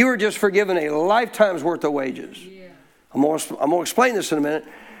me, you were just forgiven a lifetime's worth of wages. I'm going to explain this in a minute.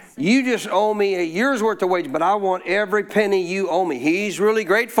 You just owe me a year's worth of wages, but I want every penny you owe me. He's really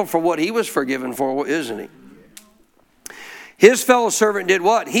grateful for what he was forgiven for, isn't he? His fellow servant did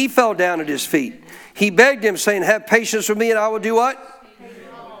what? He fell down at his feet. He begged him, saying, have patience with me and I will do what?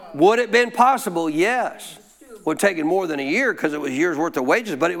 Would it have been possible? Yes. Would have taken more than a year because it was a year's worth of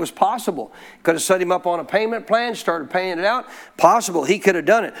wages, but it was possible. Could have set him up on a payment plan, started paying it out. Possible. He could have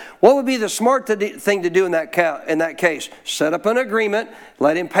done it. What would be the smart thing to do in that case? Set up an agreement,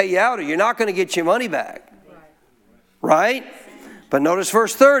 let him pay you out, or you're not going to get your money back. Right? But notice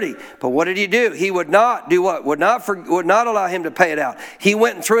verse 30. But what did he do? He would not do what? Would not allow him to pay it out. He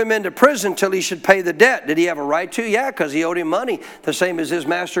went and threw him into prison till he should pay the debt. Did he have a right to? Yeah, because he owed him money, the same as his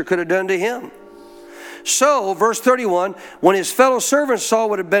master could have done to him. So, verse 31, when his fellow servants saw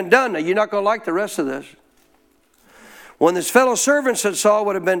what had been done, now you're not going to like the rest of this. When his fellow servants had saw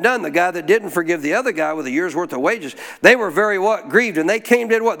what had been done, the guy that didn't forgive the other guy with a year's worth of wages, they were very what? Grieved. And they came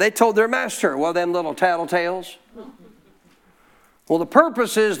did what? They told their master, well, them little tattletales. Well, the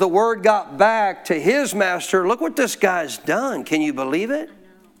purpose is the word got back to his master. Look what this guy's done. Can you believe it?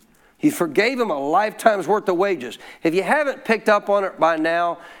 You forgave him a lifetime's worth of wages. If you haven't picked up on it by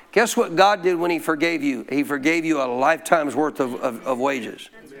now, guess what God did when he forgave you? He forgave you a lifetime's worth of wages.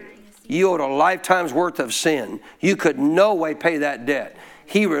 You owed a lifetime's worth of sin. You could no way pay that debt.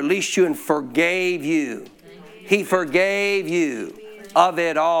 He released you and forgave you. He forgave you of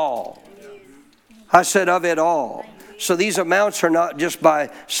it all. I said of it all. So these amounts are not just by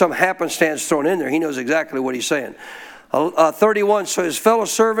some happenstance thrown in there. He knows exactly what he's saying. 31, so his fellow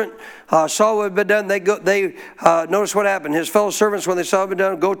servant saw what had been done. They notice what happened. His fellow servants, when they saw what had been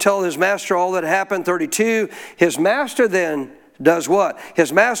done, go tell his master all that happened. 32, his master then does what?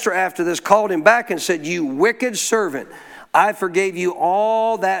 His master after this called him back and said, you wicked servant, I forgave you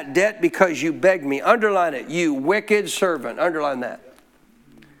all that debt because you begged me. Underline it, you wicked servant. Underline that.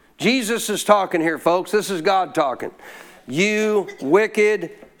 Jesus is talking here, folks. This is God talking. You wicked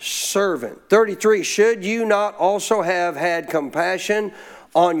servant. 33, should you not also have had compassion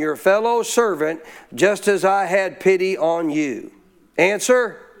on your fellow servant just as I had pity on you?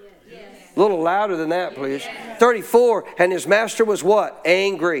 Answer? Yes. A little louder than that, please. Yes. 34, and his master was what?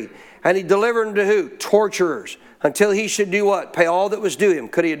 Angry. And he delivered him to who? Torturers. Until he should do what? Pay all that was due him.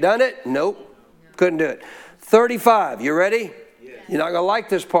 Could he have done it? Nope. Couldn't do it. 35, you ready? You're not going to like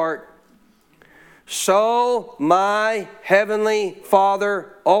this part. So my heavenly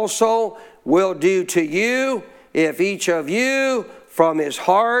Father also will do to you if each of you from his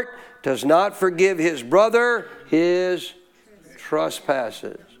heart does not forgive his brother his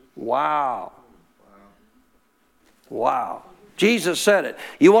trespasses. Wow. Wow. Jesus said it.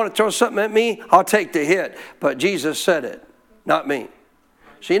 You want to throw something at me? I'll take the hit. But Jesus said it, not me.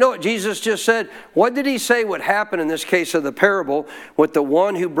 So you know what Jesus just said? What did he say would happen in this case of the parable with the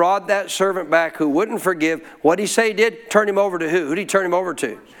one who brought that servant back who wouldn't forgive? What did he say he did? Turn him over to who? Who did he turn him over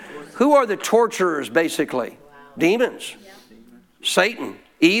to? Who are the torturers, basically? Demons. Satan.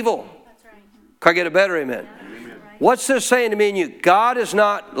 Evil. Can I get a better amen? What's this saying to me and you? God is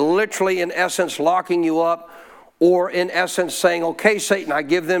not literally, in essence, locking you up, or in essence saying, okay, Satan, I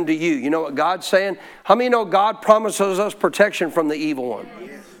give them to you. You know what God's saying? How many know God promises us protection from the evil one?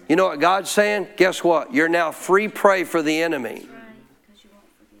 You know what God's saying? Guess what? You're now free prey for the enemy.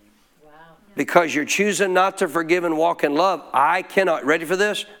 Because you're choosing not to forgive and walk in love, I cannot, ready for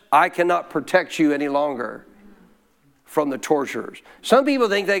this? I cannot protect you any longer from the torturers. Some people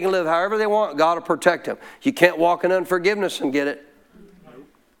think they can live however they want. God will protect them. You can't walk in unforgiveness and get it.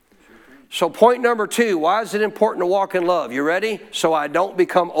 So point number 2, why is it important to walk in love? You ready? So I don't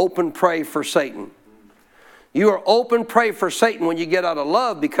become open prey for Satan. You are open prey for Satan when you get out of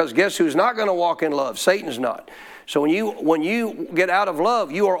love, because guess who's not going to walk in love? Satan's not. So when you get out of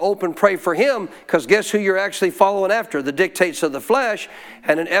love, you are open prey for him, because guess who you're actually following after? The dictates of the flesh.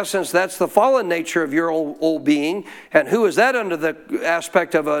 And in essence, that's the fallen nature of your old being. And who is that under the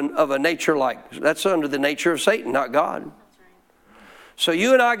aspect of a nature like? That's under the nature of Satan, not God. So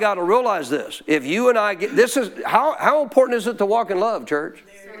you and I got to realize this. If you and I get, this is, how important is it to walk in love, church?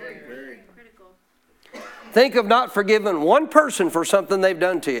 Very critical. Think of not forgiving one person for something they've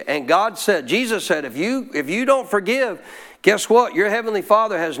done to you. And God said, Jesus said, if you don't forgive, guess what? Your heavenly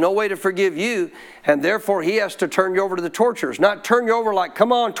Father has no way to forgive you, and therefore he has to turn you over to the torturers. Not turn you over like,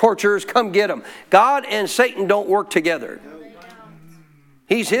 come on, torturers, come get them. God and Satan don't work together.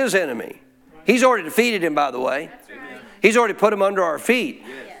 He's his enemy. He's already defeated him, by the way. He's already put him under our feet.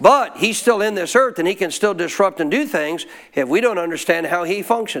 But he's still in this earth, and he can still disrupt and do things if we don't understand how he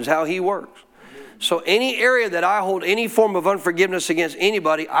functions, how he works. So any area that I hold any form of unforgiveness against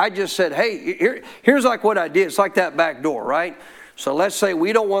anybody, I just said, hey, here's like what I did. It's like that back door, right? So let's say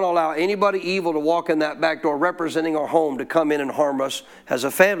we don't want to allow anybody evil to walk in that back door representing our home to come in and harm us as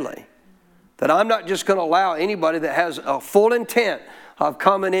a family. That I'm not just going to allow anybody that has a full intent of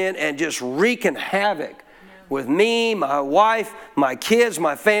coming in and just wreaking havoc with me, my wife, my kids,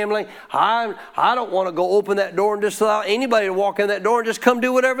 my family. I don't want to go open that door and just allow anybody to walk in that door and just come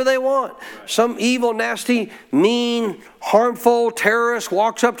do whatever they want. Some evil, nasty, mean, harmful terrorist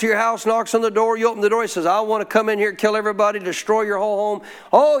walks up to your house, knocks on the door. You open the door, he says, I want to come in here, kill everybody, destroy your whole home.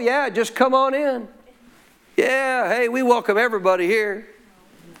 Oh, yeah, just come on in. Yeah, hey, we welcome everybody here.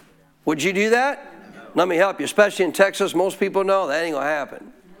 Would you do that? Let me help you. Especially in Texas, most people know that ain't going to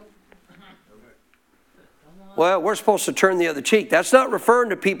happen. Well, we're supposed to turn the other cheek. That's not referring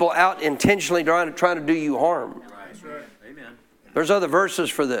to people out intentionally trying to do you harm. That's right. Amen. There's other verses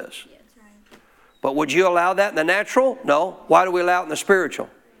for this. But would you allow that in the natural? No. Why do we allow it in the spiritual?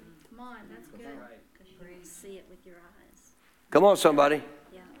 Come on, that's good. Because you can see it with your eyes. Come on, somebody.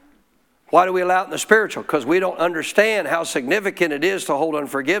 Yeah. Why do we allow it in the spiritual? Because we don't understand how significant it is to hold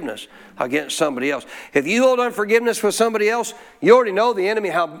unforgiveness against somebody else. If you hold unforgiveness with somebody else, you already know the enemy,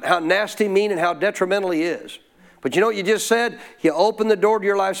 how nasty, mean, and how detrimental he is. But you know what you just said? You open the door to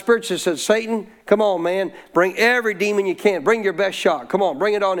your life spiritually and said, Satan, come on, man. Bring every demon you can. Bring your best shot. Come on,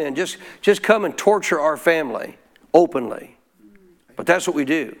 bring it on in. Just come and torture our family openly. But that's what we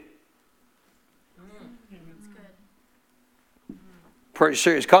do. Pretty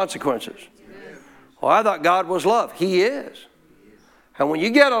serious consequences. Well, I thought God was love. He is. And when you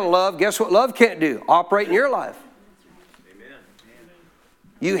get on love, guess what love can't do? Operate in your life.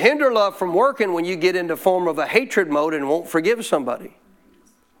 You hinder love from working when you get into form of a hatred mode and won't forgive somebody.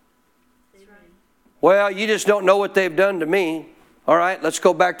 Well, you just don't know what they've done to me. All right, let's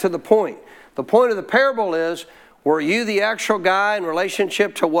go back to the point. The point of the parable is, were you the actual guy in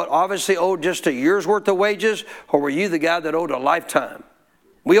relationship to what obviously owed just a year's worth of wages, or were you the guy that owed a lifetime?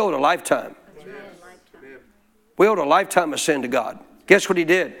 We owed a lifetime. We owed a lifetime of sin to God. Guess what he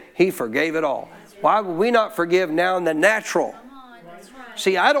did? He forgave it all. Why would we not forgive now in the natural?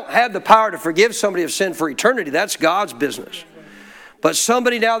 See, I don't have the power to forgive somebody of sin for eternity. That's God's business. But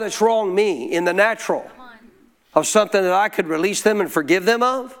somebody now that's wronged me in the natural of something that I could release them and forgive them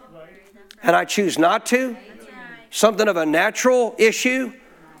of, and I choose not to. Something of a natural issue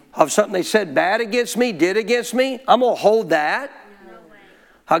of something they said bad against me, did against me. I'm going to hold that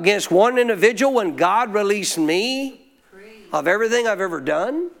against one individual when God released me of everything I've ever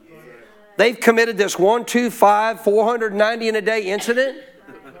done. They've committed this 1, 2, 5, 490 in a day incident,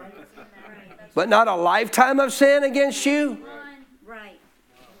 but not a lifetime of sin against you. Right.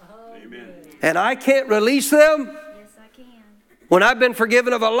 And I can't release them Yes, I can. when I've been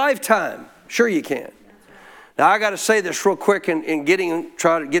forgiven of a lifetime. Sure you can. Now, I got to say this real quick in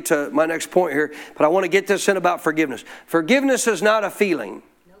try to get to my next point here, but I want to get this in about forgiveness. Forgiveness is not a feeling.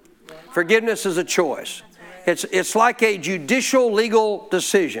 Forgiveness is a choice. It's like a judicial legal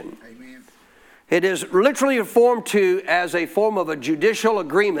decision. It is literally formed as a form of a judicial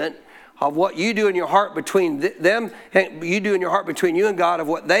agreement of what you do in your heart between them, and you do in your heart between you and God, of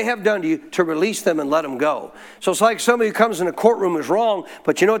what they have done to you, to release them and let them go. So it's like somebody who comes in a courtroom is wrong,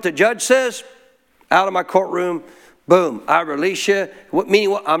 but you know what the judge says? Out of my courtroom, boom, I release you. Meaning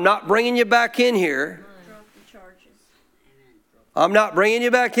what? I'm not bringing you back in here. Drop the charges. I'm not bringing you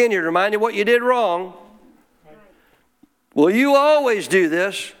back in here to remind you what you did wrong. Well, you always do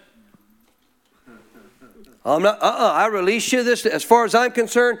this. I'm not. I release you. This, as far as I'm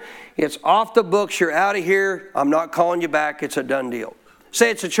concerned, it's off the books. You're out of here. I'm not calling you back. It's a done deal.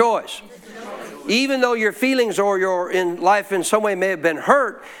 Say it's a choice. Even though your feelings or your in life in some way may have been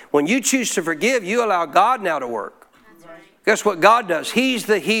hurt, when you choose to forgive, you allow God now to work. Guess what God does? He's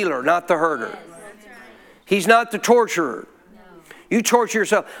the healer, not the herder. He's not the torturer. You torture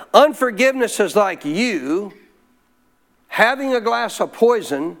yourself. Unforgiveness is like you having a glass of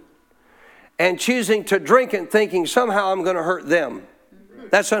poison and choosing to drink it thinking somehow I'm going to hurt them.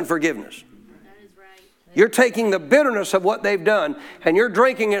 That's unforgiveness. You're taking the bitterness of what they've done and you're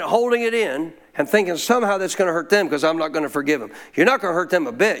drinking it, holding it in, and thinking somehow that's going to hurt them because I'm not going to forgive them. You're not going to hurt them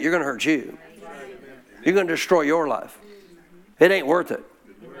a bit. You're going to hurt you. You're going to destroy your life. It ain't worth it.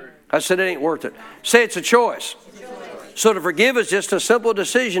 I said it ain't worth it. Say it's a choice. So to forgive is just a simple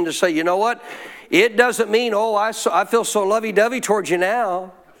decision to say, you know what? It doesn't mean, I feel so lovey-dovey towards you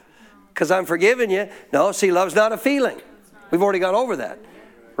now because I'm forgiving you. No, see, love's not a feeling. We've already gone over that.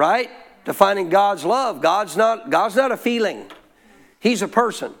 Right? Defining God's love. God's not a feeling. He's a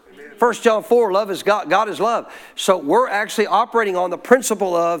person. 1 John 4, love is God. God is love. So we're actually operating on the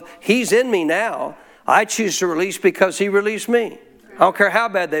principle of He's in me now. I choose to release because He released me. I don't care how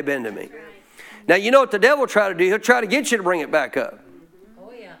bad they've been to me. Now, you know what the devil will try to do? He'll try to get you to bring it back up.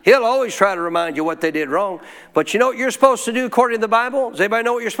 He'll always try to remind you what they did wrong. But you know what you're supposed to do according to the Bible? Does anybody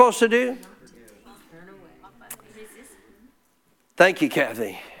know what you're supposed to do? Thank you,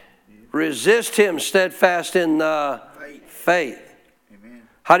 Kathy. Resist him steadfast in faith.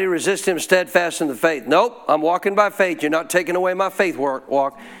 How do you resist him steadfast in the faith? Nope, I'm walking by faith. You're not taking away my faith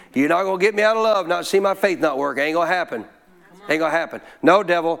walk. You're not going to get me out of love, not see my faith not work. Ain't going to happen. Ain't going to happen. No,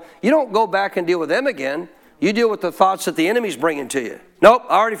 devil. You don't go back and deal with them again. You deal with the thoughts that the enemy's bringing to you. Nope,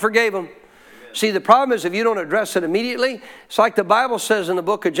 I already forgave them. See, the problem is if you don't address it immediately, it's like the Bible says in the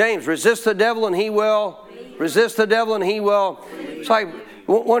book of James, resist the devil and he will. Resist the devil and he will. It's like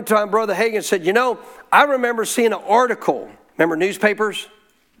one time Brother Hagin said, you know, I remember seeing an article. Remember newspapers?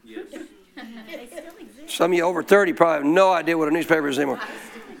 Yes. Some of you over 30 probably have no idea what a newspaper is anymore.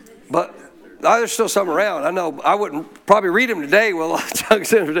 But there's still some around. I know I wouldn't probably read them today. Well,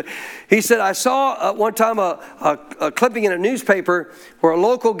 he said, I saw one time a clipping in a newspaper where a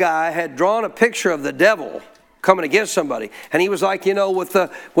local guy had drawn a picture of the devil coming against somebody. And he was like, you know, with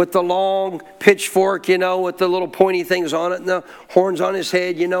the long pitchfork, you know, with the little pointy things on it and the horns on his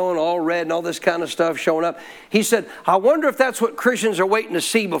head, you know, and all red and all this kind of stuff showing up. He said, I wonder if that's what Christians are waiting to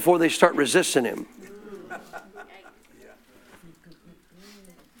see before they start resisting him.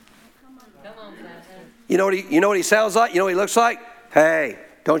 You know what he sounds like? You know what he looks like? Hey,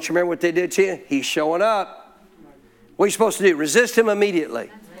 don't you remember what they did to you? He's showing up. What are you supposed to do? Resist him immediately.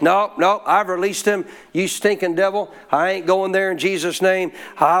 No, I've released him. You stinking devil. I ain't going there in Jesus' name.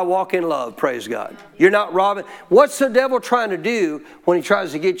 I walk in love, praise God. You're not robbing. What's the devil trying to do when he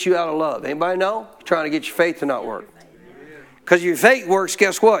tries to get you out of love? Anybody know? He's trying to get your faith to not work. Because your faith works,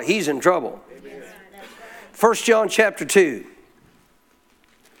 guess what? He's in trouble. 1 John chapter 2.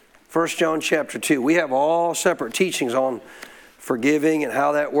 1 John chapter 2. We have all separate teachings on forgiving and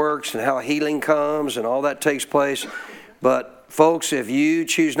how that works and how healing comes and all that takes place. But folks, if you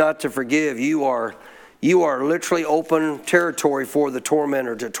choose not to forgive, you are literally open territory for the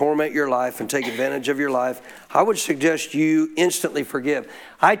tormentor to torment your life and take advantage of your life. I would suggest you instantly forgive.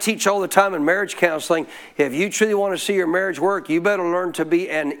 I teach all the time in marriage counseling, if you truly want to see your marriage work, you better learn to be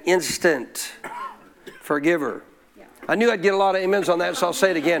an instant forgiver. I knew I'd get a lot of amens on that, so I'll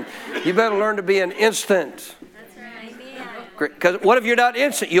say it again. You better learn to be an instant. Because what if you're not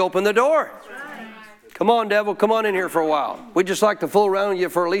instant? You open the door. Come on, devil. Come on in here for a while. We'd just like to fool around with you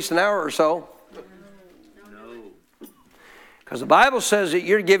for at least an hour or so. Because the Bible says that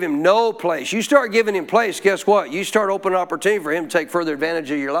you're to give him no place. You start giving him place, guess what? You start opening opportunity for him to take further advantage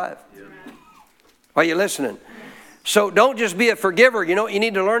of your life. Are you listening? So don't just be a forgiver. You know what you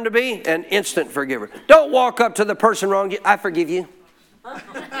need to learn to be? An instant forgiver. Don't walk up to the person wrong. I forgive you.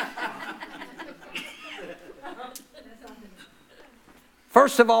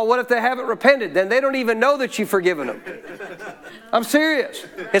 First of all, what if they haven't repented? Then they don't even know that you've forgiven them. I'm serious.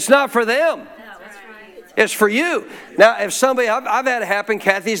 It's not for them. It's for you. Now, if somebody, I've had it happen.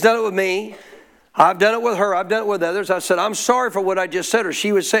 Kathy's done it with me. I've done it with her. I've done it with others. I said, I'm sorry for what I just said. Or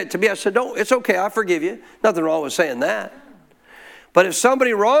she would say it to me. I said, don't, it's okay. I forgive you. Nothing wrong with saying that. But if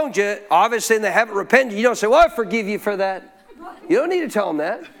somebody wronged you, obviously, and they haven't repented, you don't say, well, I forgive you for that. You don't need to tell them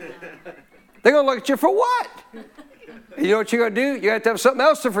that. They're going to look at you for what? And you know what you're going to do? You have to have something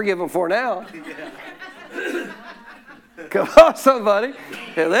else to forgive them for now. Come on, somebody.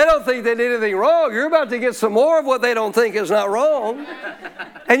 If they don't think they did anything wrong, you're about to get some more of what they don't think is not wrong.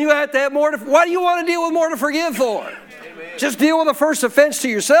 And you have to have more to... Why do you want to deal with more to forgive for? Amen. Just deal with the first offense to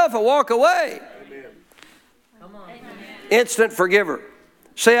yourself and walk away. Come on. Instant forgiver.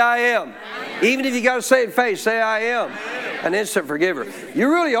 Say, I am. I am. Even if you got to say it in face, say, I am. An instant forgiver. You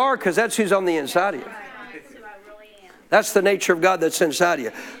really are, because that's who's on the inside of you. That's the nature of God that's inside of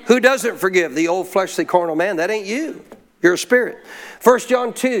you. Who doesn't forgive? The old fleshly carnal man. That ain't you. You're a spirit. 1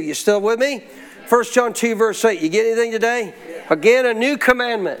 John 2. You still with me? 1 John 2 verse 8. You get anything today? Again, a new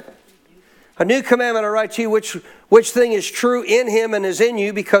commandment. A new commandment I write to you, which thing is true in him and is in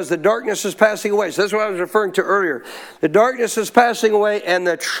you, because the darkness is passing away. So that's what I was referring to earlier. The darkness is passing away and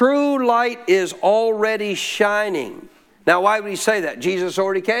the true light is already shining. Now, why would he say that? Jesus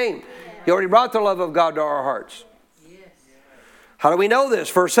already came. He already brought the love of God to our hearts. How do we know this?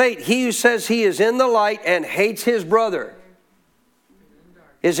 Verse 8, he who says he is in the light and hates his brother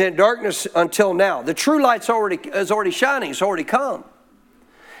is in darkness until now. The true light's is already shining. It's already come.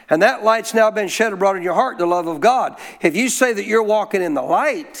 And that light's now been shed abroad in your heart, the love of God. If you say that you're walking in the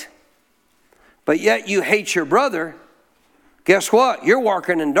light, but yet you hate your brother, guess what? You're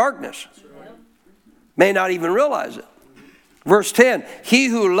walking in darkness. May not even realize it. Verse 10, he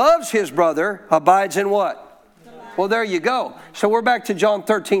who loves his brother abides in what? Well, there you go. So we're back to John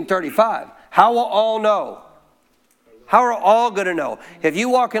 13:35. How will all know? How are all going to know? If you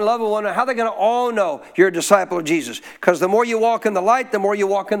walk in love with one another, how are they going to all know you're a disciple of Jesus? Because the more you walk in the light, the more you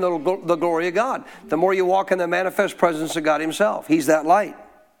walk in the glory of God. The more you walk in the manifest presence of God himself. He's that light.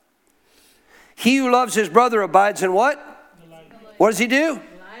 He who loves his brother abides in what? What does he do?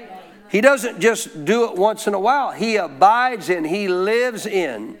 He doesn't just do it once in a while. He abides in, he lives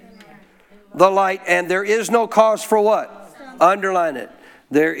in the light, and there is no cause for what? Underline it.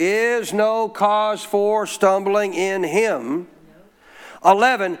 There is no cause for stumbling in him.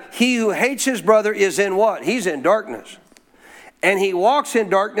 11, he who hates his brother is in what? He's in darkness. And he walks in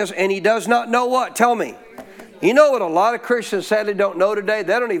darkness and he does not know what? Tell me. You know what a lot of Christians sadly don't know today?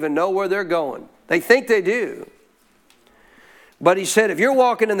 They don't even know where they're going. They think they do. But he said, if you're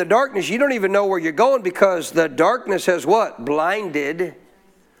walking in the darkness, you don't even know where you're going, because the darkness has what? Blinded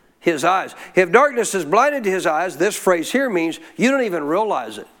his eyes. If darkness is blinded to his eyes, this phrase here means you don't even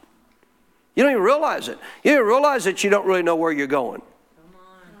realize it. You don't even realize it. You don't realize that you don't really know where you're going.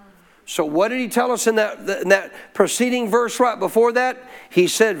 So what did he tell us in that preceding verse right before that? He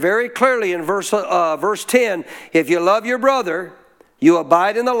said very clearly in verse 10, if you love your brother, you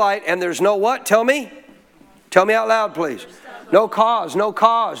abide in the light, and there's no what? Tell me. Tell me out loud, please. No cause, no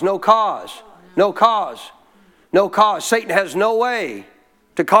cause, no cause, no cause, no cause. Satan has no way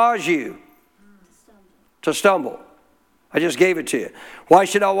to cause you to stumble. I just gave it to you. Why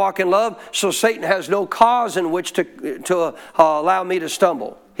should I walk in love? So Satan has no cause in which to allow me to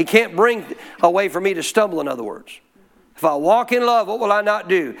stumble. He can't bring a way for me to stumble, in other words. If I walk in love, what will I not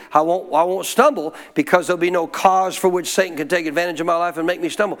do? I won't stumble, because there'll be no cause for which Satan can take advantage of my life and make me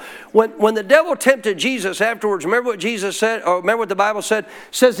stumble. When the devil tempted Jesus afterwards, remember what Jesus said, or remember what the Bible said? It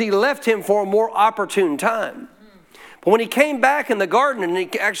says he left him for a more opportune time. But when he came back in the garden, and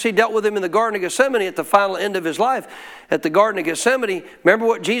he actually dealt with him in the Garden of Gethsemane at the final end of his life, at the Garden of Gethsemane, remember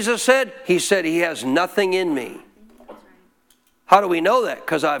what Jesus said? He said, he has nothing in me. How do we know that?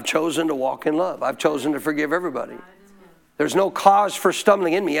 Because I've chosen to walk in love. I've chosen to forgive everybody. There's no cause for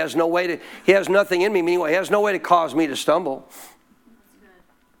stumbling in me. He has nothing in me. Meanwhile, he has no way to cause me to stumble.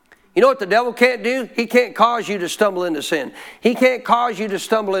 You know what the devil can't do? He can't cause you to stumble into sin. He can't cause you to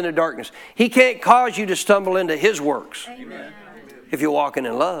stumble into darkness. He can't cause you to stumble into his works. Amen. If you're walking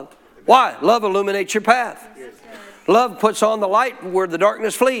in love. Why? Love illuminates your path. Love puts on the light where the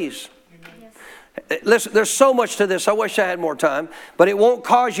darkness flees. Listen, there's so much to this. I wish I had more time. But it won't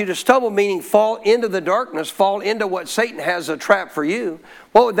cause you to stumble, meaning fall into the darkness, fall into what Satan has a trap for you.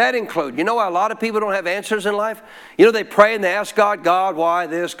 What would that include? You know why a lot of people don't have answers in life? You know, they pray and they ask God, God, why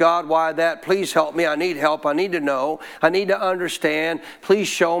this? God, why that? Please help me. I need help. I need to know. I need to understand. Please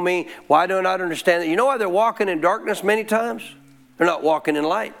show me. Why do I not understand that? You know why they're walking in darkness many times? They're not walking in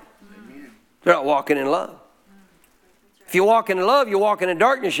light. They're not walking in love. If you're walking in love, you're walking in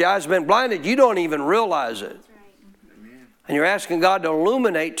darkness, your eyes have been blinded, you don't even realize it. And you're asking God to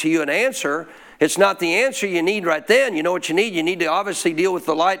illuminate to you an answer. It's not the answer you need right then. You know what you need? You need to obviously deal with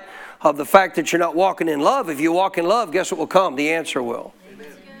the light of the fact that you're not walking in love. If you walk in love, guess what will come? The answer will.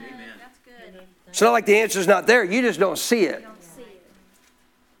 That's good. It's not like the answer's not there. You just don't see it.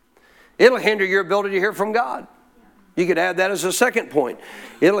 It'll hinder your ability to hear from God. You could add that as a second point.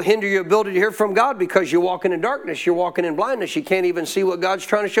 It'll hinder your ability to hear from God because you're walking in darkness. You're walking in blindness. You can't even see what God's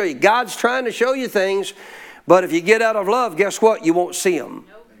trying to show you. God's trying to show you things, but if you get out of love, guess what? You won't see them.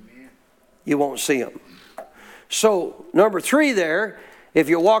 You won't see them. So, number 3 there, if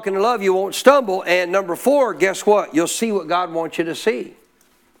you're walking in love, you won't stumble. And number 4, guess what? You'll see what God wants you to see.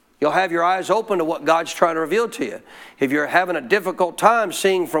 You'll have your eyes open to what God's trying to reveal to you. If you're having a difficult time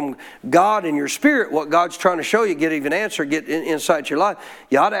seeing from God in your spirit what God's trying to show you, get even answer, get inside your life,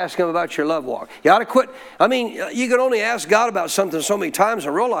 you ought to ask Him about your love walk. You ought to quit. I mean, you can only ask God about something so many times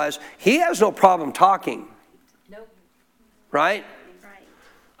and realize He has no problem talking. Nope. Right? Right.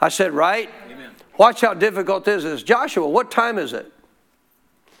 I said right? Amen. Watch how difficult this is. Joshua, what time is it?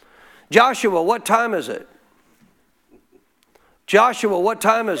 Joshua, what time is it? Joshua, what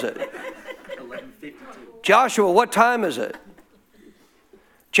time is it? 11:52. Joshua, what time is it?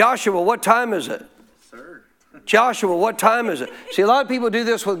 Joshua, what time is it? Sir. Joshua, what time is it? See, a lot of people do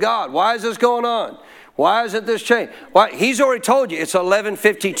this with God. Why is this going on? Why isn't this changed? Why? He's already told you it's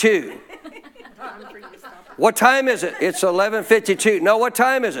 11:52. What time is it? It's 11:52. No, what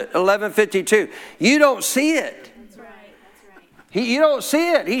time is it? 11:52. You don't see it. You don't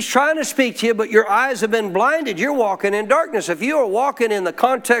see it. He's trying to speak to you, but your eyes have been blinded. You're walking in darkness. If you are walking in the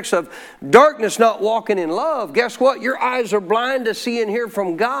context of darkness, not walking in love, guess what? Your eyes are blind to see and hear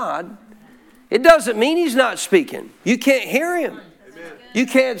from God. It doesn't mean He's not speaking. You can't hear Him. You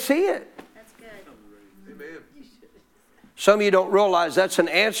can't see it. That's good. Amen. Some of you don't realize that's an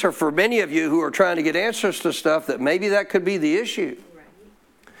answer for many of you who are trying to get answers to stuff that maybe that could be the issue.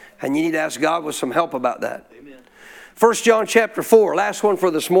 And you need to ask God with some help about that. 1 John chapter 4, last one for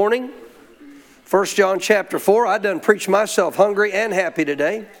this morning. 1 John chapter 4. I done preached myself hungry and happy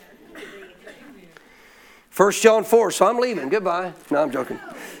today. 1 John 4, so I'm leaving. Goodbye. No, I'm joking.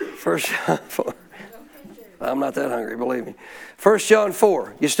 1 John 4. I'm not that hungry, believe me. 1 John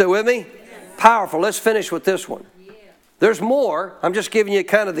 4. You still with me? Powerful. Let's finish with this one. There's more. I'm just giving you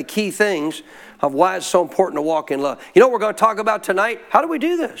kind of the key things of why it's so important to walk in love. You know what we're going to talk about tonight? How do we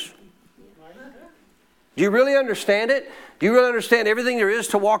do this? Do you really understand it? Do you really understand everything there is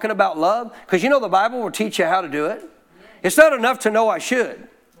to walking about love? Because you know the Bible will teach you how to do it. It's not enough to know I should.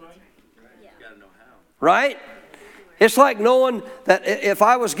 Right? It's like knowing that if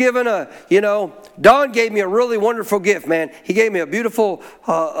I was given Don gave me a really wonderful gift, man. He gave me a beautiful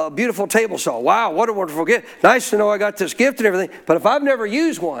table saw. Wow, what a wonderful gift. Nice to know I got this gift and everything. But if I've never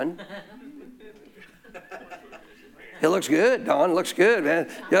used one, it looks good, Don. It looks good, man.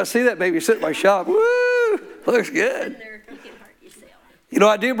 Y'all see that baby sit in my shop? Woo! Looks good. You know,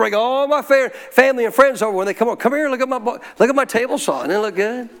 I do bring all my family and friends over when they come over. Come here, look at my table saw. Doesn't it look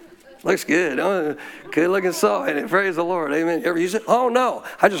good? Looks good. Oh, good looking saw. And praise the Lord. Amen. You ever use it? Oh, no.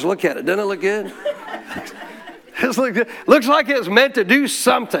 I just look at it. Doesn't it look good? Looks like it's meant to do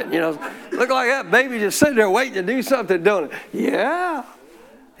something. You know, look like that baby just sitting there waiting to do something, don't it? Yeah.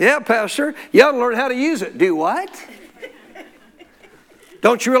 Yeah, Pastor. You ought to learn how to use it. Do what?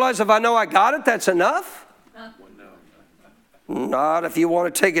 Don't you realize if I know I got it, that's enough? Not if you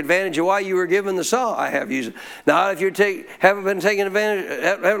want to take advantage of why you were given the saw. I have used it. Not if you haven't learned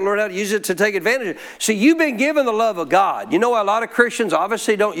how to use it to take advantage of it. See, you've been given the love of God. You know why a lot of Christians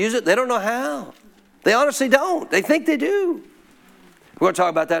obviously don't use it? They don't know how. They honestly don't. They think they do. We're going to talk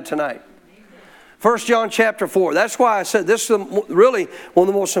about that tonight. 1 John chapter 4. That's why I said this is really one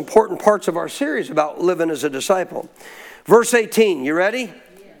of the most important parts of our series about living as a disciple. Verse 18, you ready? Yes.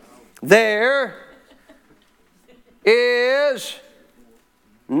 There is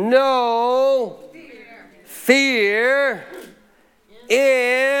no fear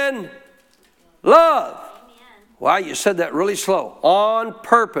in love. Wow, you said that really slow. On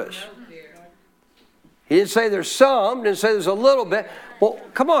purpose. He didn't say there's some, didn't say there's a little bit. Well,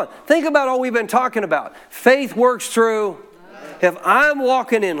 come on. Think about all we've been talking about. Faith works through. If I'm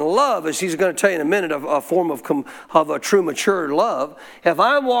walking in love, as he's going to tell you in a minute, of a form of a true mature love. If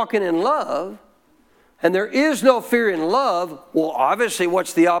I'm walking in love, and there is no fear in love, well, obviously,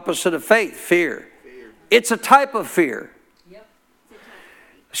 what's the opposite of faith? Fear. It's a type of fear.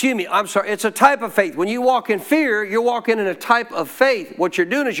 Excuse me, I'm sorry. It's a type of faith. When you walk in fear, you're walking in a type of faith. What you're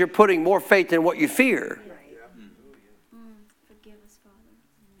doing is you're putting more faith in what you fear. Forgive us, Father.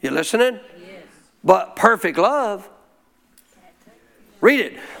 You listening? Yes. But perfect love Read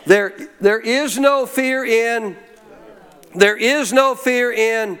it. There is no fear in. There is no fear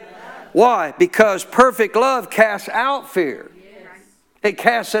in. Why? Because perfect love casts out fear. It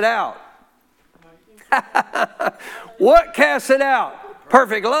casts it out. What casts it out?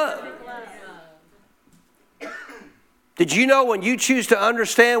 Perfect love. Did you know when you choose to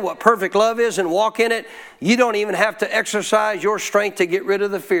understand what perfect love is and walk in it, you don't even have to exercise your strength to get rid of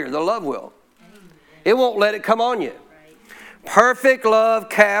the fear. The love will. It won't let it come on you. Perfect love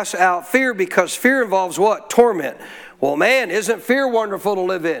casts out fear because fear involves what? Torment. Well, man, isn't fear wonderful to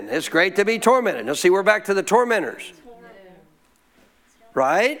live in? It's great to be tormented. Now see, we're back to the tormentors.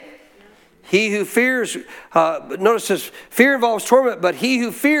 Right? He who fears, notice this, fear involves torment, but he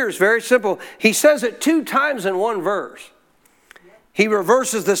who fears, very simple. He says it 2 times in one verse. He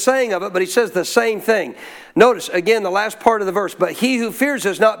reverses the saying of it, but he says the same thing. Notice, again, the last part of the verse. But he who fears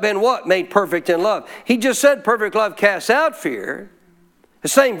has not been what? Made perfect in love. He just said perfect love casts out fear. The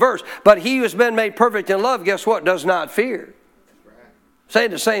same verse. But he who has been made perfect in love, guess what? Does not fear.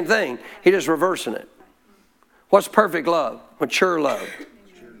 Saying the same thing. He just reversing it. What's perfect love? Mature love.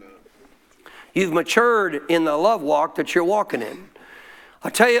 You've matured in the love walk that you're walking in. I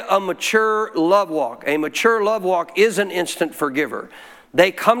tell you, a mature love walk is an instant forgiver.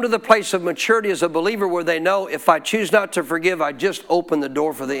 They come to the place of maturity as a believer where they know if I choose not to forgive, I just open the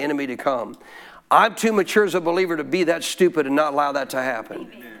door for the enemy to come. I'm too mature as a believer to be that stupid and not allow that to happen.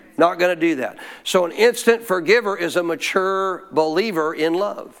 Amen. Not going to do that. So an instant forgiver is a mature believer in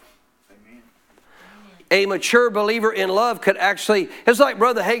love. Amen. A mature believer in love could actually, it's like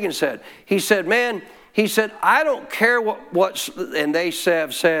Brother Hagin said. He said, man, I don't care what's, and they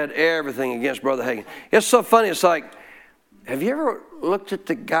have said everything against Brother Hagin. It's so funny. It's like, have you ever looked at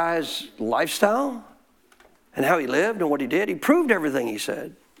the guy's lifestyle and how he lived and what he did? He proved everything he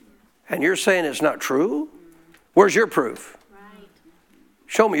said. And you're saying it's not true? Where's your proof? Right.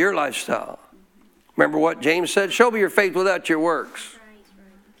 Show me your lifestyle. Remember what James said? Show me your faith without your works.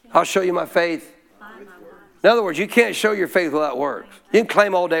 Right. I'll show you my faith. In other words, you can't show your faith without works. You can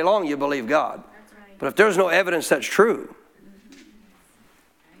claim all day long you believe God. But if there's no evidence that's true.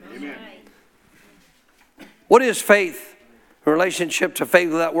 Amen. What is faith? In relationship to faith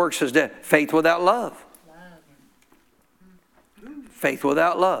without works is dead. Faith without love. Faith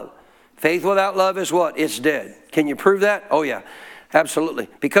without love. Faith without love is what? It's dead. Can you prove that? Oh yeah, absolutely.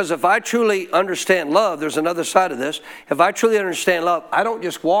 Because if I truly understand love, there's another side of this. If I truly understand love, I don't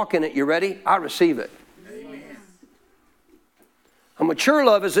just walk in it. You ready? I receive it. Amen. A mature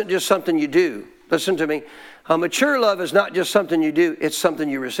love isn't just something you do. Listen to me. A mature love is not just something you do. It's something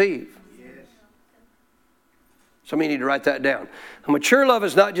you receive. Yes. Some of you need to write that down. A mature love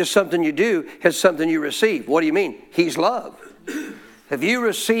is not just something you do. It's something you receive. What do you mean? He's love. If you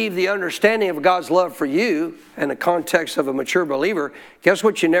receive the understanding of God's love for you in the context of a mature believer, guess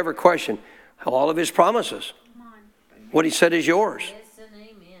what you never question? All of his promises. What he said is yours. Yes and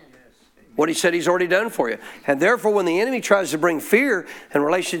amen. What he said he's already done for you. And therefore, when the enemy tries to bring fear in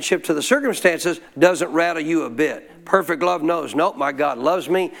relationship to the circumstances, doesn't rattle you a bit. Perfect love knows, nope, my God loves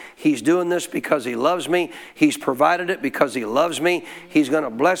me. He's doing this because he loves me. He's provided it because he loves me. He's going to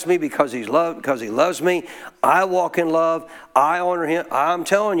bless me because he loves me. I walk in love. I honor him. I'm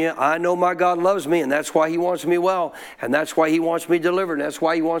telling you, I know my God loves me, and that's why he wants me well, and that's why he wants me delivered, and that's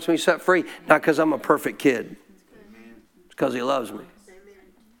why he wants me set free. Not because I'm a perfect kid. It's because he loves me.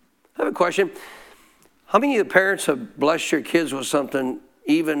 I have a question. How many of you parents have blessed your kids with something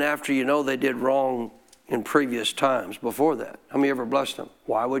even after you know they did wrong in previous times before that? How many ever blessed them?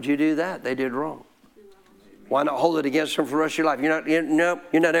 Why would you do that? They did wrong. Why not hold it against them for the rest of your life?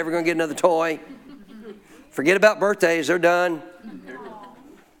 You're not ever going to get another toy. Forget about birthdays. They're done.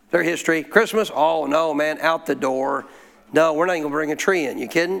 They're history. Christmas? Oh, no, man, out the door. No, we're not even going to bring a tree in. You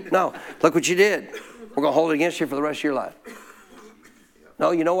kidding? No. Look what you did. We're going to hold it against you for the rest of your life. No,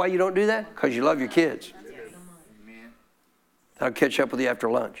 you know why you don't do that? Because you love your kids. I'll catch up with you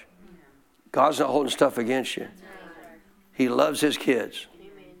after lunch. God's not holding stuff against you. He loves his kids.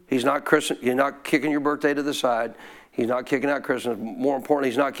 He's not kicking your birthday to the side. He's not kicking out Christmas. More importantly,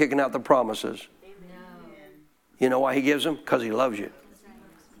 he's not kicking out the promises. You know why he gives them? Because he loves you.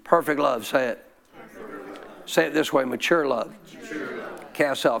 Perfect love. Say it. Say it this way. Mature love.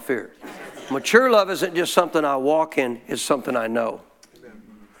 Casts out fear. Mature love isn't just something I walk in. It's something I know.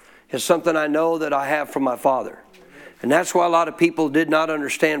 It's something I know that I have from my Father. And that's why a lot of people did not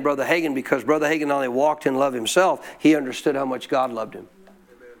understand Brother Hagin, because Brother Hagin not only walked in love himself, he understood how much God loved him.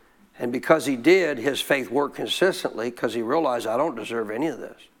 And because he did, his faith worked consistently because he realized I don't deserve any of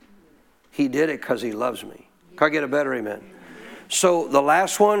this. He did it because he loves me. Can I get a better amen? So the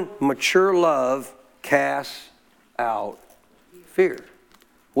last one, mature love casts out fear.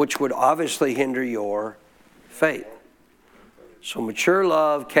 which would obviously hinder your faith. So mature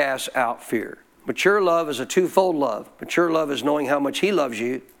love casts out fear. Mature love is a twofold love. Mature love is knowing how much He loves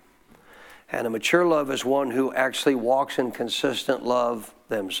you. And a mature love is one who actually walks in consistent love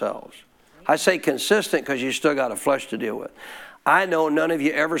themselves. I say consistent because you still got a flesh to deal with. I know none of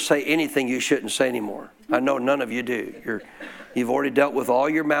you ever say anything you shouldn't say anymore. I know none of you do. You've already dealt with all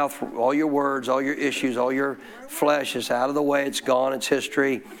your mouth, all your words, all your issues, all your flesh is out of the way. It's gone. It's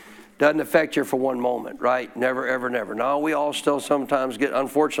history. Doesn't affect you for one moment, right? Never, ever, never. No, we all still sometimes get,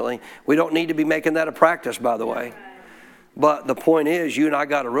 unfortunately, we don't need to be making that a practice, by the way. But the point is, you and I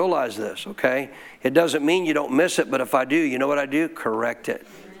got to realize this, okay? It doesn't mean you don't miss it, but if I do, you know what I do? Correct it.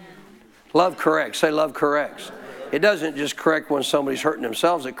 Love corrects. Say love corrects. It doesn't just correct when somebody's hurting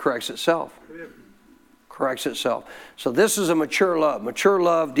themselves. It corrects itself. Corrects itself. So this is a mature love. Mature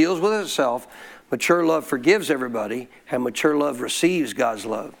love deals with itself. Mature love forgives everybody. And mature love receives God's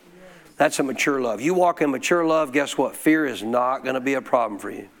love. That's a mature love. You walk in mature love, guess what? Fear is not going to be a problem for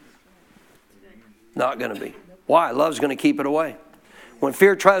you. Not going to be. Why? Love's going to keep it away. When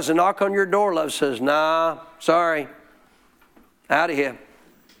fear tries to knock on your door, love says, nah, sorry. Out of here.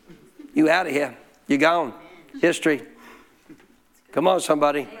 You out of here. You gone. History. Come on,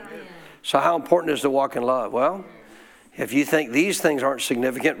 somebody. So how important is to walk in love? Well, if you think these things aren't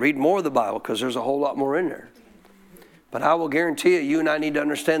significant, read more of the Bible because there's a whole lot more in there. But I will guarantee you and I need to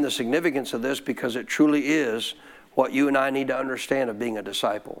understand the significance of this because it truly is what you and I need to understand of being a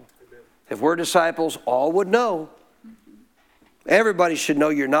disciple. If we're disciples, all would know. Everybody should know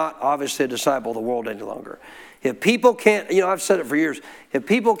you're not obviously a disciple of the world any longer. If people can't, I've said it for years, if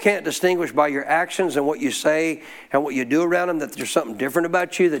people can't distinguish by your actions and what you say and what you do around them that there's something different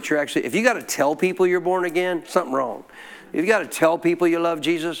about you, that you're actually, if you got to tell people you're born again, something wrong. If you got to tell people you love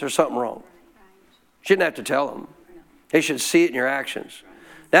Jesus, there's something wrong. You shouldn't have to tell them. They should see it in your actions.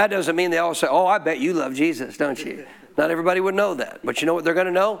 That doesn't mean they all say, oh, I bet you love Jesus, don't you? Not everybody would know that. But you know what they're going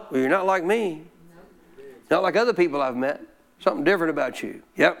to know? Well, you're not like me. Not like other people I've met. Something different about you.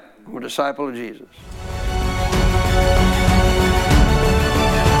 Yep, I'm a disciple of Jesus.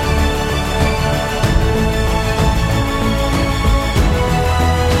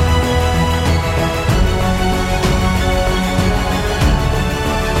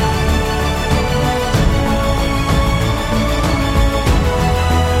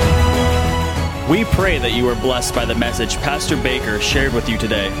 We pray that you were blessed by the message Pastor Baker shared with you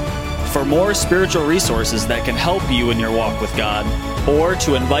today. For more spiritual resources that can help you in your walk with God, or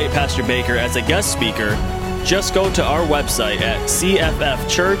to invite Pastor Baker as a guest speaker, just go to our website at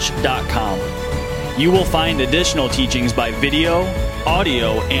cffchurch.com. You will find additional teachings by video,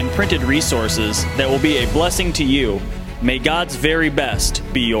 audio, and printed resources that will be a blessing to you. May God's very best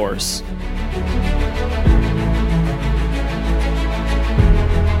be yours.